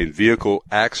in vehicle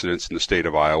accidents in the state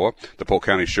of Iowa. The Polk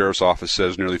County Sheriff's Office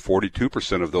says nearly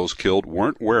 42% of those killed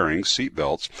weren't wearing seat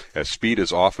belts, as speed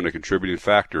is often a contributing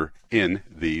factor in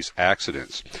these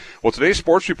accidents. Well, today's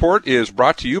sports report is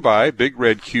brought to you by Big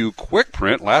Red Q Quick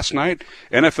Print. Last night,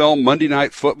 NFL Monday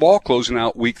Night Football, closing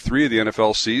out Week 3 of the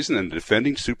NFL season, and the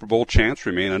defending Super Bowl champs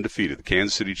remain undefeated. The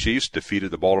Kansas City Chiefs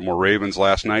defeated the Baltimore Ravens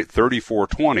last night,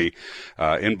 34-20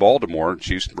 in Baltimore.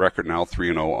 Chiefs record now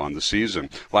 3-0 on the season.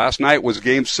 Last night was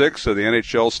Game 6 of the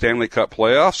NHL Stanley Cup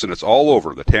playoffs, and it's all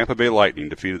over. The Tampa Bay Lightning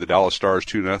defeated the Dallas Stars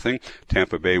 2-0.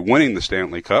 Tampa Bay winning the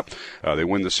Stanley Cup. They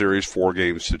win the series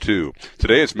 4-2.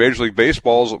 Today it's Major League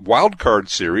Baseball's Wild Card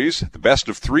Series. The best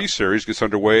of 3 series gets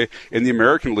underway in the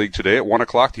American League today. At 1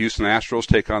 o'clock, the Houston Astros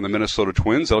take on the Minnesota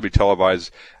Twins. That'll be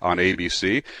televised on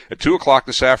ABC. At 2 o'clock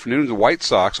this afternoon, the White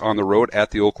Sox on the road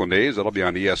at the Oakland A's. That'll be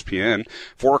on ESPN.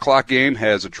 4 o'clock game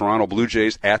has the Toronto Blue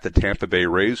Jays at the Tampa Bay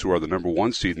Rays, who are the number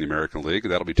 1 seed in the American League.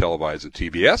 That'll be televised at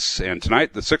TBS. And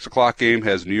tonight, the 6 o'clock game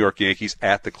has New York Yankees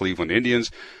at the Cleveland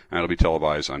Indians. That'll be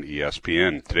televised on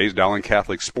ESPN. Today's Dowling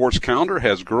Catholic sports calendar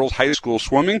has girls high school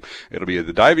swimming. It'll be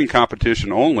the diving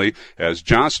competition only, as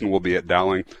Johnson will be at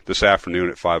Dowling this afternoon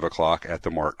at 5 o'clock at the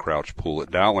Mark Crouch Pool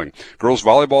at Dowling. Girls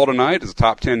volleyball tonight is a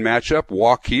top 10 matchup.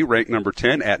 Waukee ranked number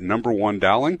 10 at number 1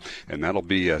 Dowling, and that'll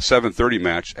be a 7:30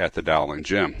 match at the Dowling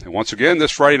Gym. And once again,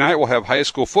 this Friday night we'll have high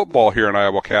school football here on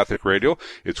Iowa Catholic Radio.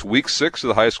 It's week 6 of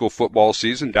the high school football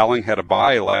season. Dowling had a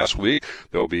bye last week.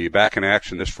 They'll be back in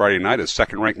action this Friday night as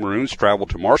second-ranked Maroons travel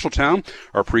to Marshalltown.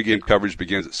 Our pregame coverage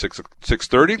begins at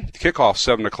 6:30. Kickoff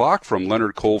 7 o'clock from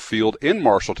Leonard Cole Field in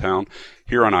Marshalltown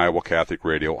here on Iowa Catholic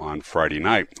Radio on Friday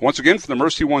night. Once again, from the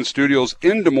Mercy One Studios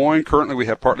in Des Moines, currently we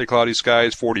have partly cloudy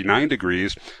skies, 49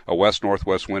 degrees, a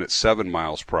west-northwest wind at 7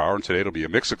 miles per hour. And today it'll be a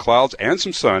mix of clouds and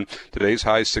some sun. Today's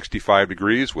high 65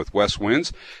 degrees with west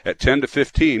winds at 10 to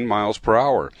 15 miles per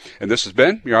hour. And this has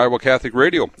been your Iowa Catholic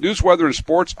Radio news, weather, and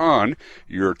sports on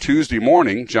your Tuesday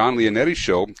morning Jon Leonetti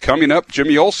show. Coming up,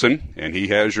 Jimmy Olson, and he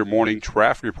has your morning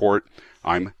traffic report.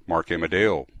 I'm Mark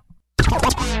Amadeo.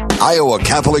 Iowa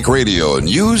Catholic Radio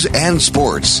News and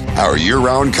Sports. Our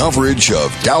year-round coverage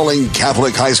of Dowling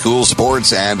Catholic High School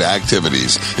sports and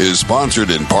activities is sponsored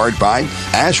in part by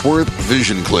Ashworth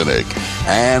Vision Clinic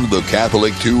and the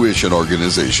Catholic Tuition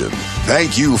Organization.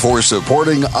 Thank you for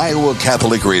supporting Iowa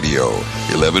Catholic Radio,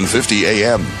 1150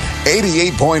 AM,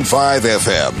 88.5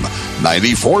 FM,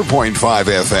 94.5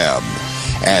 FM,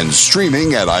 and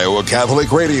streaming at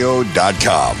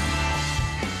iowacatholicradio.com.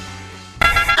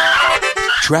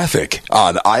 Traffic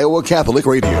on Iowa Catholic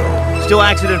Radio. Still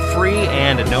accident-free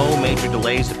and no major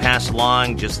delays to pass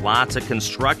along, just lots of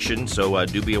construction, so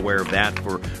do be aware of that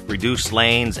for reduced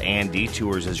lanes and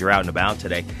detours as you're out and about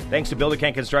today. Thanks to Builder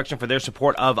Ken Construction for their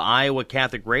support of Iowa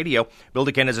Catholic Radio.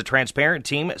 Builder Ken is a transparent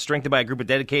team strengthened by a group of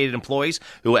dedicated employees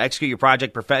who will execute your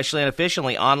project professionally and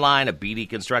efficiently online at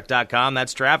bdconstruct.com.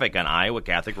 That's traffic on Iowa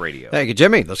Catholic Radio. Thank you,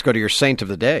 Jimmy. Let's go to your saint of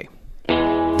the day.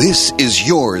 This is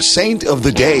your Saint of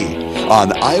the Day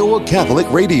on Iowa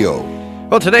Catholic Radio.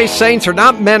 Well, today's saints are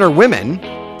not men or women,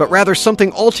 but rather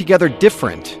something altogether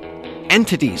different.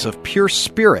 Entities of pure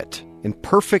spirit in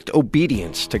perfect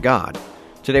obedience to God.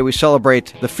 Today we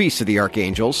celebrate the feast of the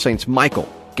archangels, Saints Michael,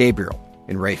 Gabriel,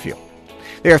 and Raphael.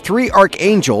 There are three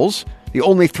archangels, the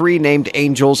only three named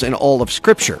angels in all of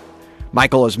Scripture.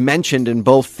 Michael is mentioned in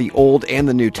both the Old and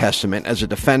the New Testament as a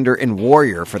defender and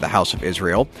warrior for the house of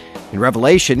Israel. In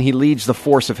Revelation, he leads the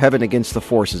force of heaven against the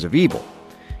forces of evil.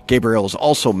 Gabriel is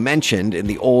also mentioned in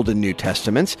the Old and New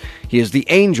Testaments. He is the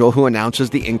angel who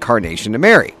announces the incarnation to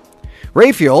Mary.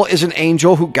 Raphael is an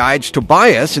angel who guides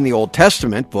Tobias in the Old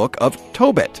Testament book of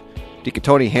Tobit. Deacon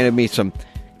Tony handed me some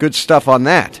good stuff on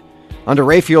that. Under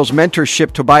Raphael's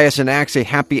mentorship, Tobias enacts a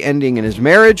happy ending in his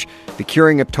marriage, the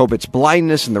curing of Tobit's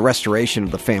blindness, and the restoration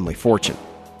of the family fortune.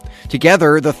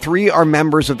 Together, the three are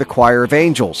members of the choir of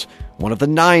angels, one of the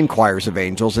 9 choirs of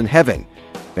angels in heaven.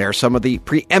 They are some of the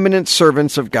preeminent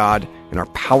servants of God and are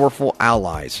powerful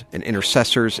allies and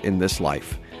intercessors in this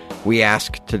life. We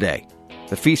ask today,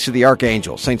 the feast of the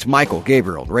archangels, Saints Michael,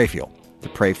 Gabriel, and Raphael, to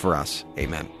pray for us.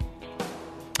 Amen.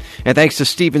 And thanks to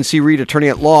Stephen C. Reed, attorney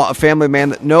at law, a family man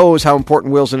that knows how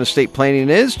important wills and estate planning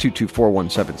is,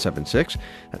 224-1776.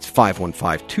 That's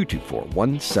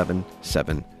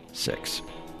 515-224-1776.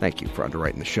 Thank you for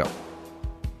underwriting the show.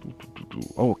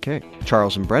 Okay.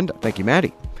 Charles and Brenda. Thank you,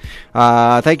 Maddie.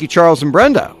 Thank you, Charles and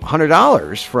Brenda.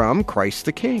 $100 from Christ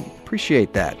the King.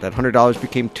 Appreciate that. That $100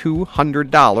 became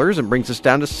 $200 and brings us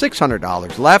down to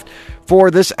 $600 left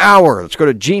for this hour. Let's go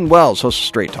to Gene Wells, host of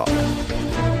Straight Talk.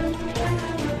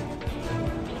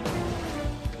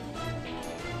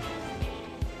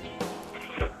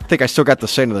 I think I still got the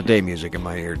Saint of the Day music in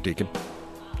my ear, Deacon.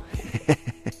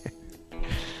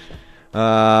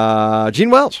 Gene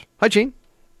Wells. Hi, Gene.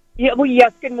 Yeah, well,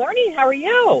 yes, good morning. How are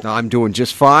you? I'm doing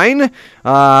just fine.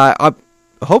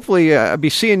 Hopefully, I'll be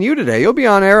seeing you today. You'll be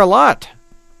on air a lot.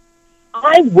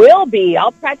 I will be.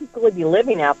 I'll practically be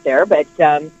living out there, but,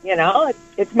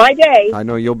 it's my day. I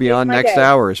know you'll be on next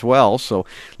hour as well, so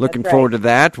looking forward to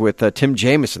that with Tim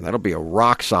Jameson. That'll be a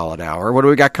rock-solid hour. What do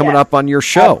we got coming up on your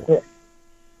show?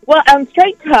 Well, on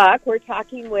Straight Talk, we're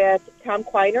talking with Tom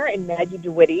Quiner and Maggie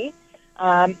DeWitty.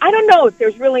 I don't know if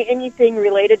there's really anything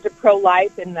related to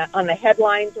pro-life on the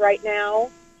headlines right now.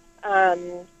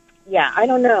 I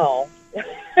don't know.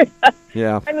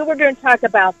 Yeah. I mean, we're going to talk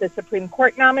about the Supreme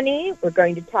Court nominee. We're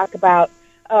going to talk about,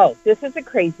 this is a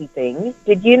crazy thing.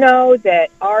 Did you know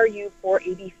that RU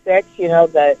 486,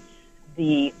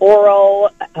 the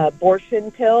oral abortion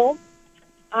pill,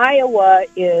 Iowa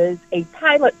is a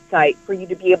pilot site for you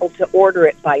to be able to order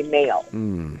it by mail.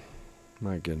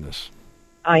 My goodness.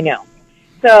 I know.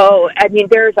 So, I mean,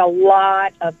 there's a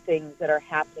lot of things that are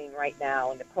happening right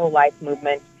now in the pro-life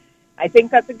movement. I think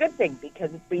that's a good thing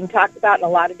because it's being talked about in a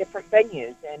lot of different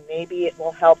venues, and maybe it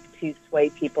will help to sway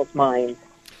people's minds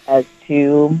as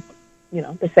to,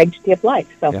 the sanctity of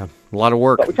life. So, yeah, a lot of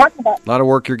work. What we're talking about. A lot of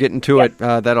work. You're getting to it.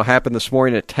 That'll happen this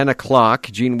morning at 10 o'clock.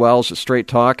 Gene Wells at Straight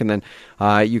Talk, and then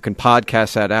you can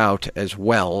podcast that out as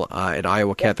well at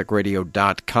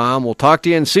iowacatholicradio.com. We'll talk to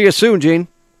you and see you soon, Gene.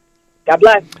 God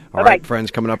bless. All right, friends,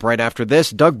 coming up right after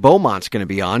this, Doug Beaumont's going to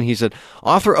be on. He's an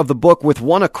author of the book With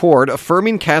One Accord,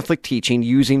 Affirming Catholic Teaching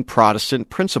Using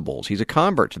Protestant Principles. He's a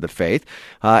convert to the faith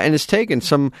and has taken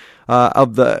some from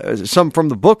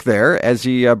the book there as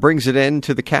he brings it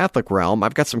into the Catholic realm.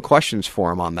 I've got some questions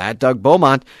for him on that. Doug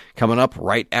Beaumont coming up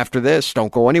right after this.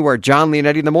 Don't go anywhere. Jon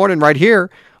Leonetti in the morning right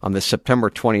here on this September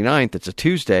 29th. It's a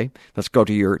Tuesday. Let's go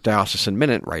to your Diocesan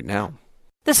Minute right now.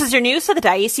 This is your news for the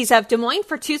Diocese of Des Moines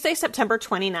for Tuesday, September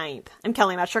 29th. I'm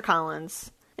Kelly Metcher Collins.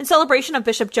 In celebration of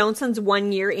Bishop Johnson's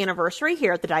one-year anniversary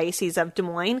here at the Diocese of Des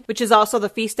Moines, which is also the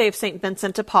feast day of St.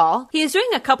 Vincent de Paul, he is doing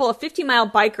a couple of 50-mile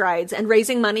bike rides and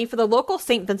raising money for the local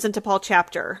St. Vincent de Paul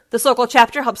chapter. This local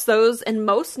chapter helps those in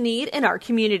most need in our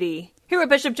community. Hear what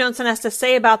Bishop Johnson has to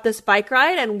say about this bike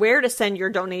ride and where to send your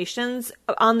donations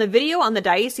on the video on the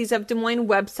Diocese of Des Moines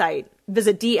website.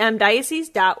 Visit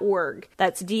dmdiocese.org.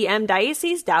 That's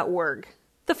dmdiocese.org.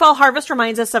 The fall harvest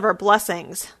reminds us of our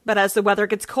blessings, but as the weather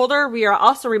gets colder, we are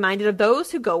also reminded of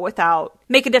those who go without.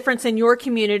 Make a difference in your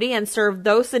community and serve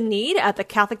those in need at the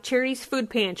Catholic Charities Food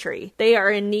Pantry. They are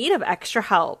in need of extra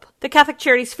help. The Catholic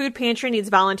Charities Food Pantry needs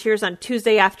volunteers on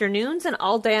Tuesday afternoons and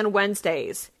all day on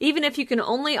Wednesdays. Even if you can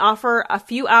only offer a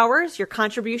few hours, your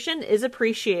contribution is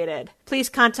appreciated. Please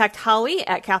contact Holly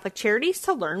at Catholic Charities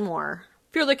to learn more.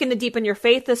 If you're looking to deepen your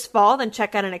faith this fall, then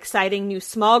check out an exciting new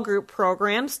small group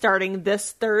program starting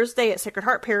this Thursday at Sacred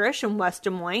Heart Parish in West Des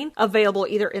Moines, available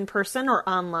either in person or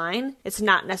online. It's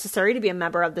not necessary to be a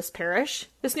member of this parish.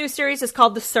 This new series is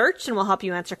called The Search and will help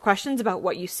you answer questions about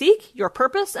what you seek, your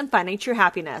purpose, and finding true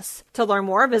happiness. To learn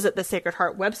more, visit the Sacred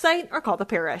Heart website or call the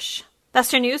parish.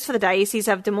 That's your news for the Diocese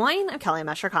of Des Moines. I'm Kelly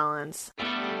Mesher-Collins.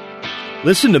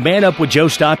 Listen to Man Up with Joe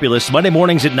Stopulus Monday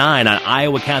mornings at 9 on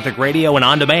Iowa Catholic Radio and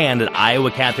on demand at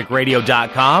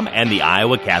iowacatholicradio.com and the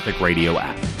Iowa Catholic Radio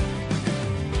app.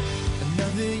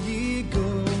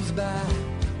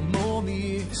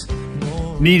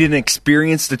 Need an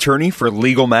experienced attorney for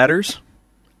legal matters?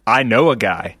 I know a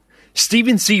guy.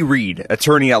 Stephen C. Reed,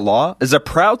 attorney at law, is a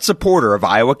proud supporter of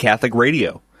Iowa Catholic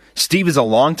Radio. Steve is a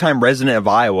longtime resident of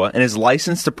Iowa and is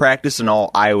licensed to practice in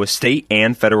all Iowa state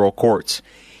and federal courts.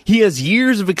 He has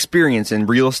years of experience in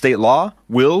real estate law,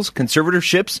 wills,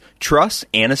 conservatorships, trusts,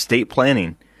 and estate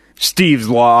planning. Steve's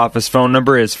law office phone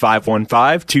number is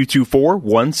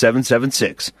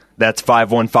 515-224-1776. That's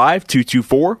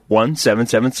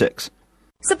 515-224-1776.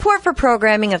 Support for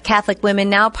programming of Catholic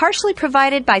Women Now partially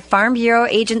provided by Farm Bureau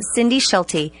agent Cindy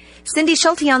Schulte. Cindy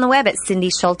Schulte on the web at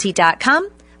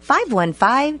cindyschulte.com,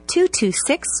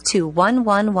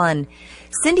 515-226-2111.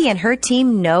 Cindy and her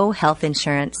team know health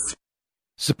insurance.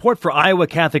 Support for Iowa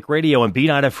Catholic Radio and Be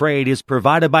Not Afraid is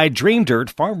provided by Dream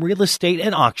Dirt Farm Real Estate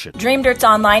and Auction. Dream Dirt's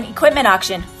online equipment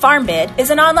auction, Farm Bid,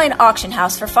 is an online auction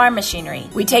house for farm machinery.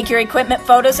 We take your equipment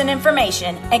photos and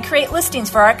information and create listings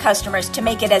for our customers to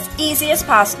make it as easy as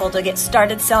possible to get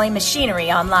started selling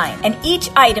machinery online. And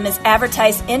each item is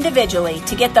advertised individually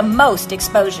to get the most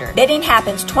exposure. Bidding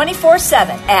happens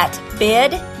 24/7 at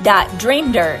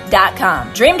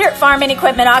bid.dreamdirt.com. Dream Dirt Farm and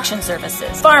Equipment Auction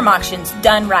Services. Farm auctions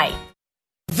done right.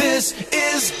 This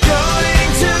is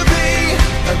going to be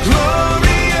a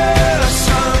glorious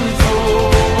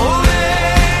unfolding.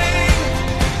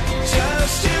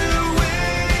 Just you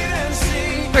wait and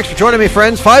see. Thanks for joining me,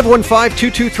 friends.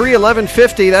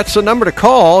 515-223-1150. That's the number to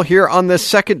call here on this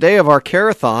second day of our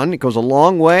Carathon. It goes a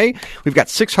long way. We've got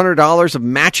 $600 of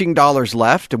matching dollars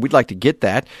left, and we'd like to get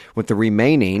that with the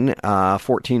remaining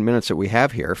 14 minutes that we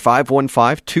have here.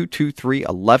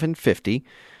 515-223-1150.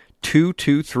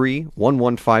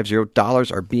 223-1150.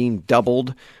 Dollars are being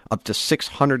doubled up to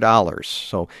 $600.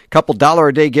 So a couple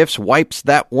 $1-a-day gifts wipes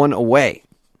that one away.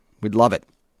 We'd love it.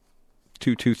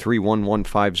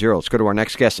 223-1150. Let's go to our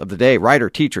next guest of the day. Writer,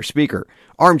 teacher, speaker,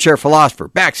 armchair philosopher,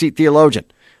 backseat theologian,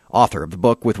 author of the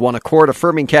book With One Accord,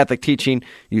 Affirming Catholic Teaching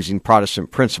Using Protestant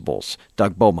Principles,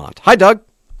 Doug Beaumont. Hi, Doug.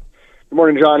 Good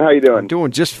morning, John. How you doing? I'm doing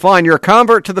just fine. You're a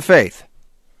convert to the faith.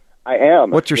 I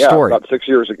am. What's your story? About 6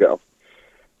 years ago.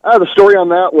 The story on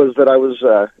that was that I was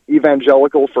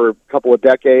evangelical for a couple of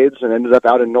decades and ended up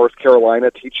out in North Carolina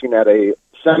teaching at a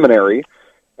seminary.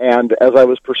 And as I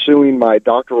was pursuing my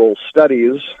doctoral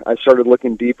studies, I started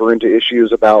looking deeper into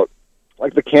issues about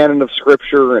like the canon of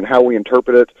Scripture and how we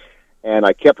interpret it. And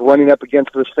I kept running up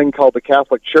against this thing called the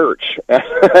Catholic Church. And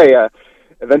I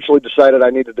eventually decided I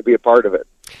needed to be a part of it.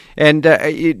 And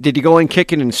did you go in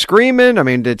kicking and screaming? I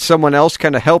mean, did someone else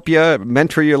kind of help you,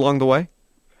 mentor you along the way?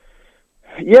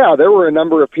 Yeah, there were a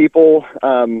number of people.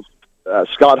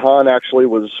 Scott Hahn actually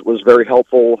was very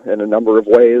helpful in a number of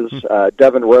ways.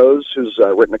 Devin Rose, who's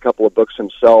written a couple of books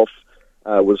himself,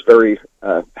 was very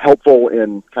helpful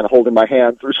in kind of holding my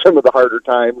hand through some of the harder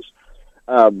times.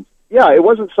 Yeah, it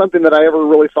wasn't something that I ever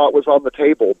really thought was on the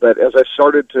table, but as I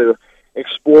started to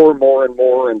explore more and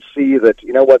more and see that,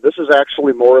 you know what, this is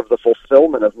actually more of the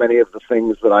fulfillment of many of the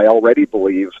things that I already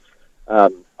believe,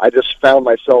 I just found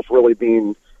myself really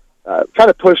being kind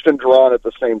of pushed and drawn at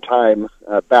the same time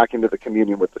back into the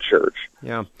communion with the church.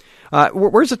 Yeah.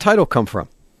 Where's the title come from?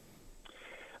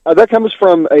 That comes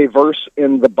from a verse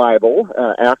in the Bible,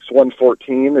 Acts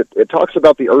 1:14. It talks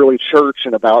about the early church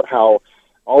and about how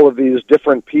all of these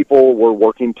different people were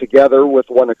working together with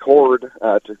one accord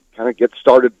to kind of get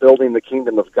started building the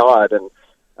kingdom of God.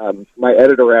 And my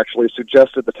editor actually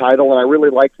suggested the title, and I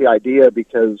really like the idea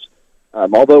because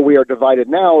although we are divided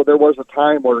now, there was a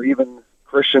time where even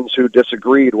Christians who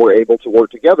disagreed were able to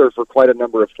work together for quite a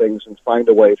number of things and find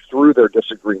a way through their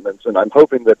disagreements. And I'm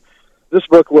hoping that this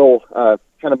book will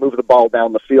kind of move the ball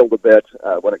down the field a bit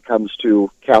when it comes to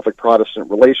Catholic-Protestant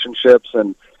relationships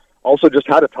and also just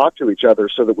how to talk to each other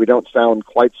so that we don't sound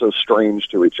quite so strange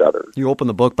to each other. You open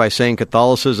the book by saying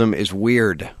Catholicism is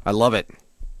weird. I love it.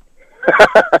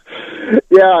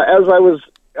 Yeah, as I was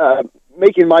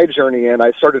making my journey in,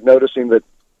 I started noticing that,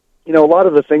 a lot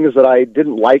of the things that I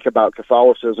didn't like about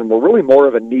Catholicism were really more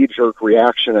of a knee-jerk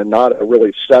reaction and not a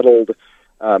really settled,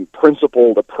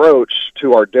 principled approach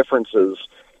to our differences.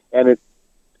 And it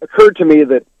occurred to me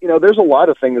that, there's a lot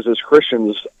of things as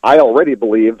Christians I already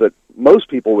believe that most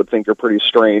people would think are pretty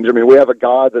strange. I mean, we have a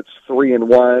God that's 3 in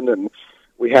 1, and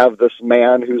we have this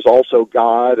man who's also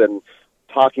God, and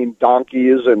talking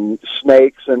donkeys and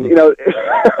snakes, and,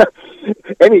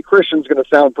 any Christian's going to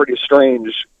sound pretty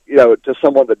strange, to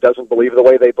someone that doesn't believe the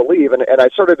way they believe. And I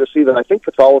started to see that I think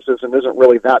Catholicism isn't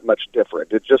really that much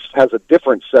different. It just has a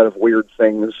different set of weird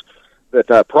things that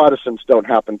Protestants don't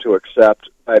happen to accept.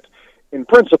 But in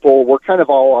principle, we're kind of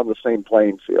all on the same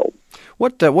playing field.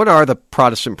 What are the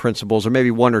Protestant principles, or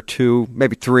maybe one or two,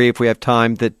 maybe three if we have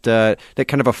time, that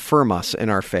kind of affirm us in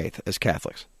our faith as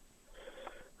Catholics?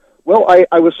 Well,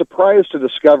 I was surprised to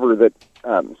discover that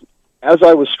as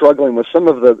I was struggling with some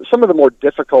of the more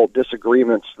difficult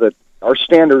disagreements that are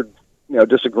standard,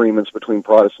 disagreements between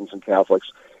Protestants and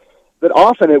Catholics, that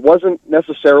often it wasn't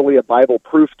necessarily a Bible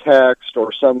proof text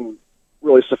or some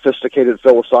really sophisticated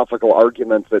philosophical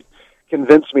argument that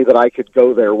convinced me that I could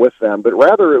go there with them, but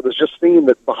rather it was just seeing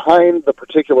that behind the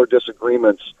particular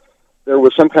disagreements there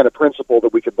was some kind of principle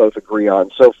that we could both agree on.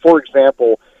 So, for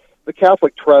example, the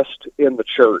Catholic trust in the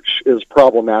Church is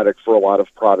problematic for a lot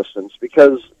of Protestants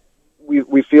because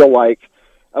we feel like,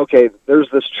 okay, there's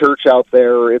this church out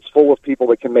there, it's full of people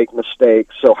that can make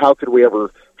mistakes, so how could we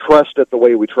ever trust it the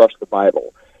way we trust the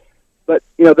Bible? But,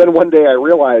 then one day I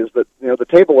realized that, the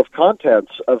table of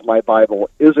contents of my Bible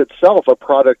is itself a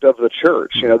product of the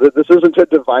Church. This isn't a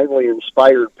divinely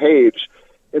inspired page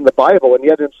in the Bible, and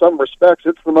yet in some respects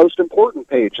it's the most important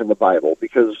page in the Bible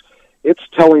because it's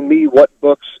telling me what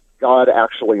books God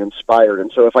actually inspired.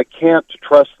 And so if I can't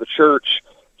trust the Church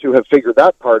to have figured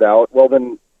that part out, well,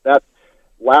 then that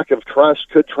lack of trust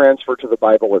could transfer to the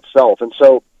Bible itself. And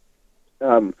so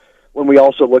when we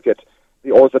also look at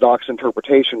the Orthodox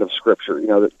interpretation of Scripture,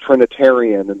 the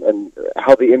Trinitarian and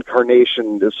how the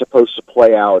Incarnation is supposed to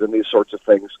play out and these sorts of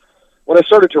things, what I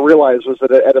started to realize was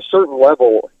that at a certain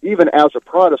level, even as a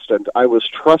Protestant, I was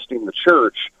trusting the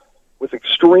Church with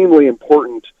extremely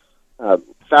important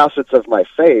facets of my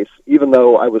faith, even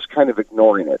though I was kind of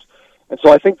ignoring it. And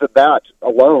so I think that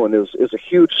alone is a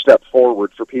huge step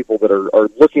forward for people that are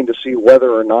looking to see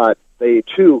whether or not they,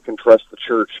 too, can trust the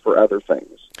Church for other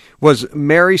things. Was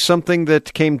Mary something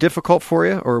that came difficult for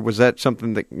you, or was that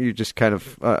something that you just kind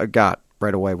of got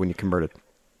right away when you converted?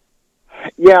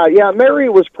 Yeah, Mary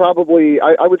was probably,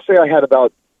 I would say I had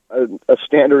about a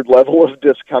standard level of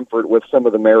discomfort with some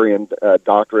of the Marian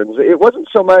doctrines. It wasn't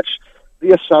so much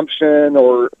the Assumption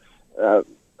or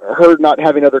her not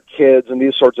having other kids and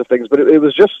these sorts of things, but it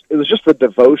was just the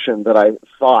devotion that I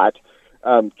thought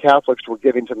Catholics were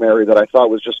giving to Mary that I thought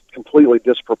was just completely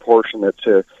disproportionate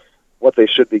to what they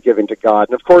should be giving to God.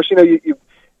 And of course, you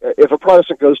if a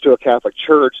Protestant goes to a Catholic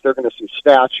church, they're going to see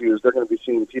statues. They're going to be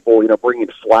seeing people, bringing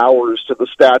flowers to the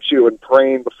statue and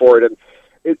praying before it.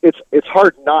 And it's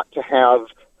hard not to have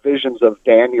visions of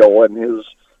Daniel and his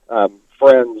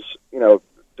friends,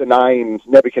 denying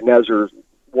Nebuchadnezzar's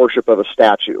worship of a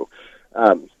statue.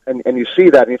 And you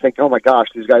see that and you think, oh my gosh,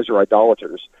 these guys are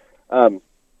idolaters. But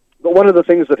one of the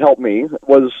things that helped me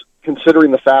was considering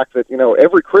the fact that,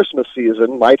 every Christmas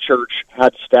season, my church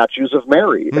had statues of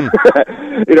Mary,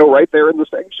 right there in the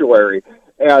sanctuary.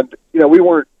 And, we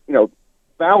weren't,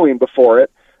 bowing before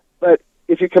it. But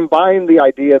if you combine the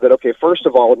idea that, okay, first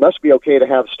of all, it must be okay to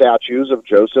have statues of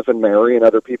Joseph and Mary and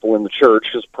other people in the church,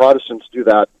 because Protestants do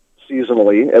that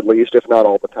seasonally, at least, if not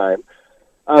all the time.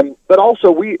 But also,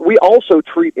 we also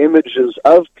treat images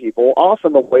of people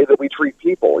often the way that we treat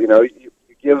people. You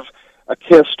give a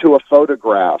kiss to a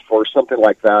photograph or something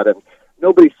like that, and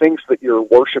nobody thinks that you're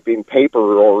worshiping paper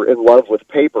or in love with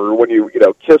paper when you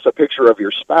kiss a picture of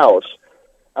your spouse.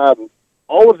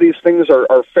 All of these things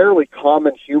are fairly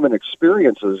common human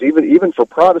experiences, even for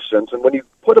Protestants, and when you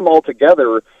put them all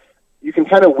together, you can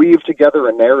kind of weave together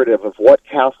a narrative of what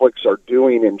Catholics are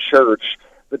doing in church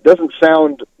that doesn't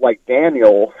sound like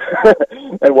Daniel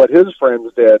and what his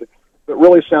friends did, but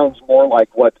really sounds more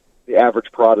like what the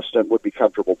average Protestant would be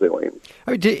comfortable doing.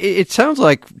 I mean, it sounds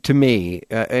like to me,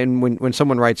 and when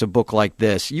someone writes a book like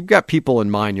this, you've got people in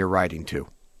mind you're writing to.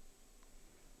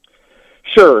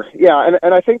 Sure, yeah,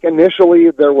 and I think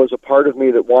initially there was a part of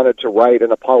me that wanted to write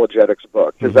an apologetics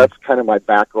book, because that's kind of my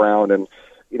background, and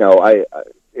you know,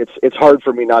 it's hard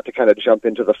for me not to kind of jump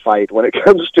into the fight when it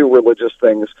comes to religious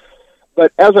things.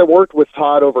 But as I worked with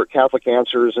Todd over at Catholic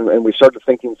Answers and we started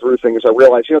thinking through things, I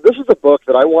realized, you know, this is a book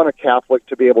that I want a Catholic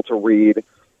to be able to read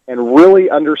and really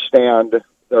understand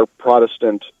their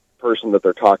Protestant person that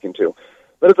they're talking to.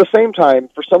 But at the same time,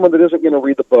 for someone that isn't going to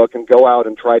read the book and go out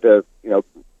and try to, you know,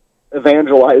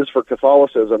 evangelize for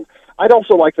Catholicism, I'd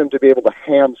also like them to be able to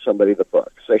hand somebody the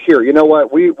book. Say, here, you know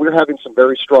what, we're having some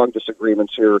very strong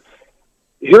disagreements here.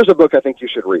 Here's a book I think you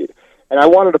should read. And I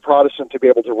wanted a Protestant to be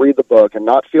able to read the book and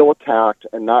not feel attacked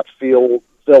and not feel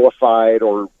vilified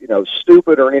or, you know,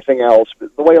 stupid or anything else,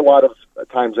 the way a lot of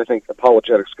times I think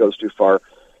apologetics goes too far.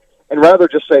 And rather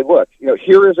just say, look, you know,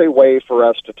 here is a way for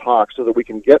us to talk so that we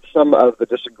can get some of the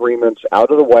disagreements out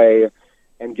of the way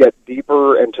and get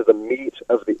deeper into the meat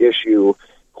of the issue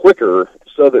quicker,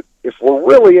 so that if we're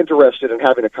really interested in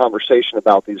having a conversation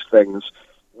about these things,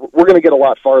 we're going to get a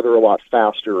lot farther, a lot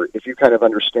faster, if you kind of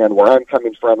understand where I'm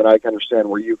coming from and I can understand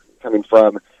where you're coming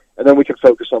from, and then we can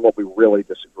focus on what we really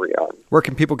disagree on. Where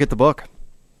can people get the book?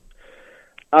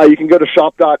 You can go to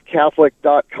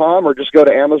shop.catholic.com or just go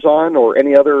to Amazon or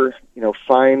any other, you know,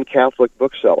 fine Catholic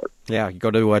bookseller. Yeah, you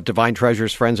go to Divine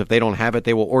Treasures, friends. If they don't have it,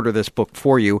 they will order this book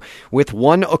for you. With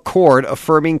one accord,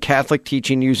 affirming Catholic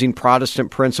teaching using Protestant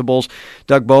principles.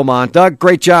 Doug Beaumont. Doug,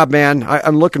 great job, man.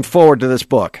 I'm looking forward to this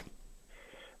book.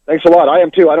 Thanks a lot. I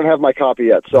am too. I don't have my copy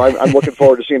yet, so I'm looking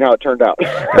forward to seeing how it turned out.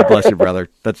 God bless you, brother.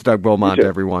 That's Doug Beaumont,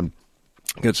 everyone.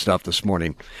 Good stuff this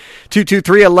morning.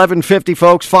 223-1150,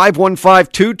 folks.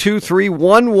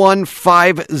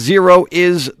 515-223-1150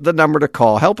 is the number to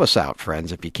call. Help us out,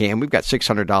 friends, if you can. We've got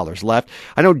 $600 left.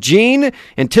 I know Gene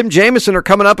and Tim Jameson are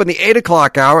coming up in the 8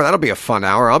 o'clock hour. That'll be a fun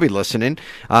hour. I'll be listening.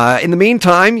 In the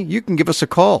meantime, you can give us a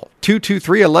call.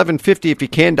 223-1150 if you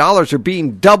can. Dollars are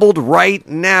being doubled right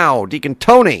now. Deacon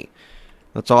Tony,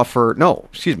 let's offer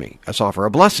a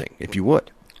blessing, if you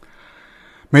would.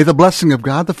 May the blessing of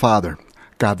God the Father,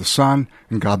 God the Son,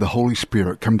 and God the Holy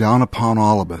Spirit come down upon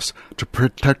all of us to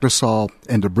protect us all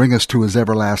and to bring us to his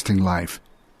everlasting life.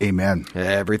 Amen.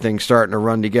 Everything's starting to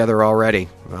run together already.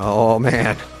 Oh,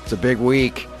 man. It's a big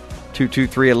week.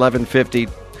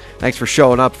 223-1150. Thanks for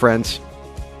showing up, friends.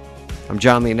 I'm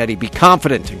Jon Leonetti. Be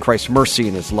confident in Christ's mercy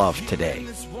and his love today.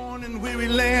 This worn and weary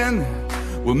land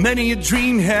where many a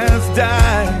dream has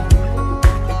died.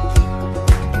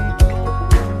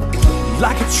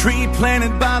 Like a tree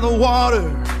planted by the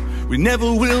water, we never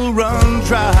will run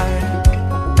dry.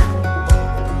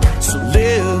 So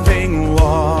living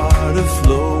water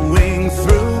flowing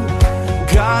through,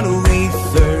 God, we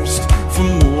thirst for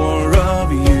more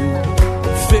of you.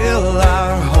 Fill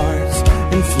our hearts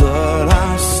and flood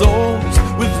our souls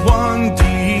with one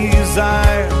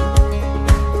desire,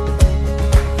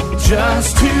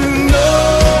 just to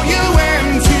know you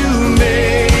and to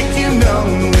make you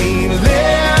known. We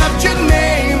lift your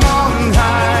name on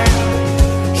high,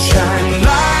 shine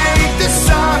like the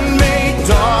sun, make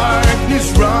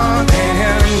darkness run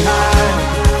and hide.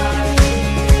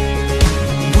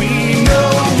 We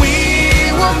know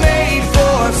we were made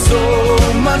for so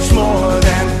much more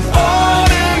than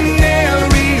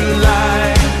ordinary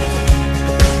life.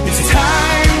 It's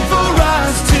time for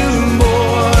us to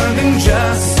more than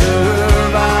just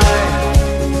survive.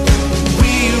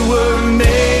 We were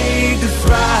made to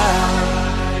thrive.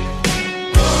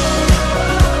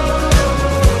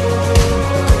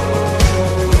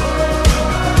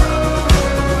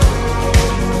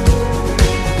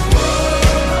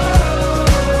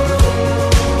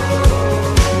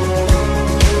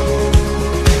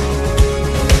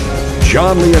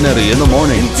 Jon Leonetti in the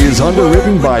Morning is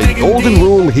underwritten by Golden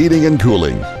Rule Heating and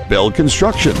Cooling, Bell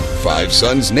Construction, Five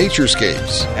Sons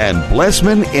Naturescapes, and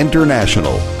Blessman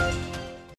International.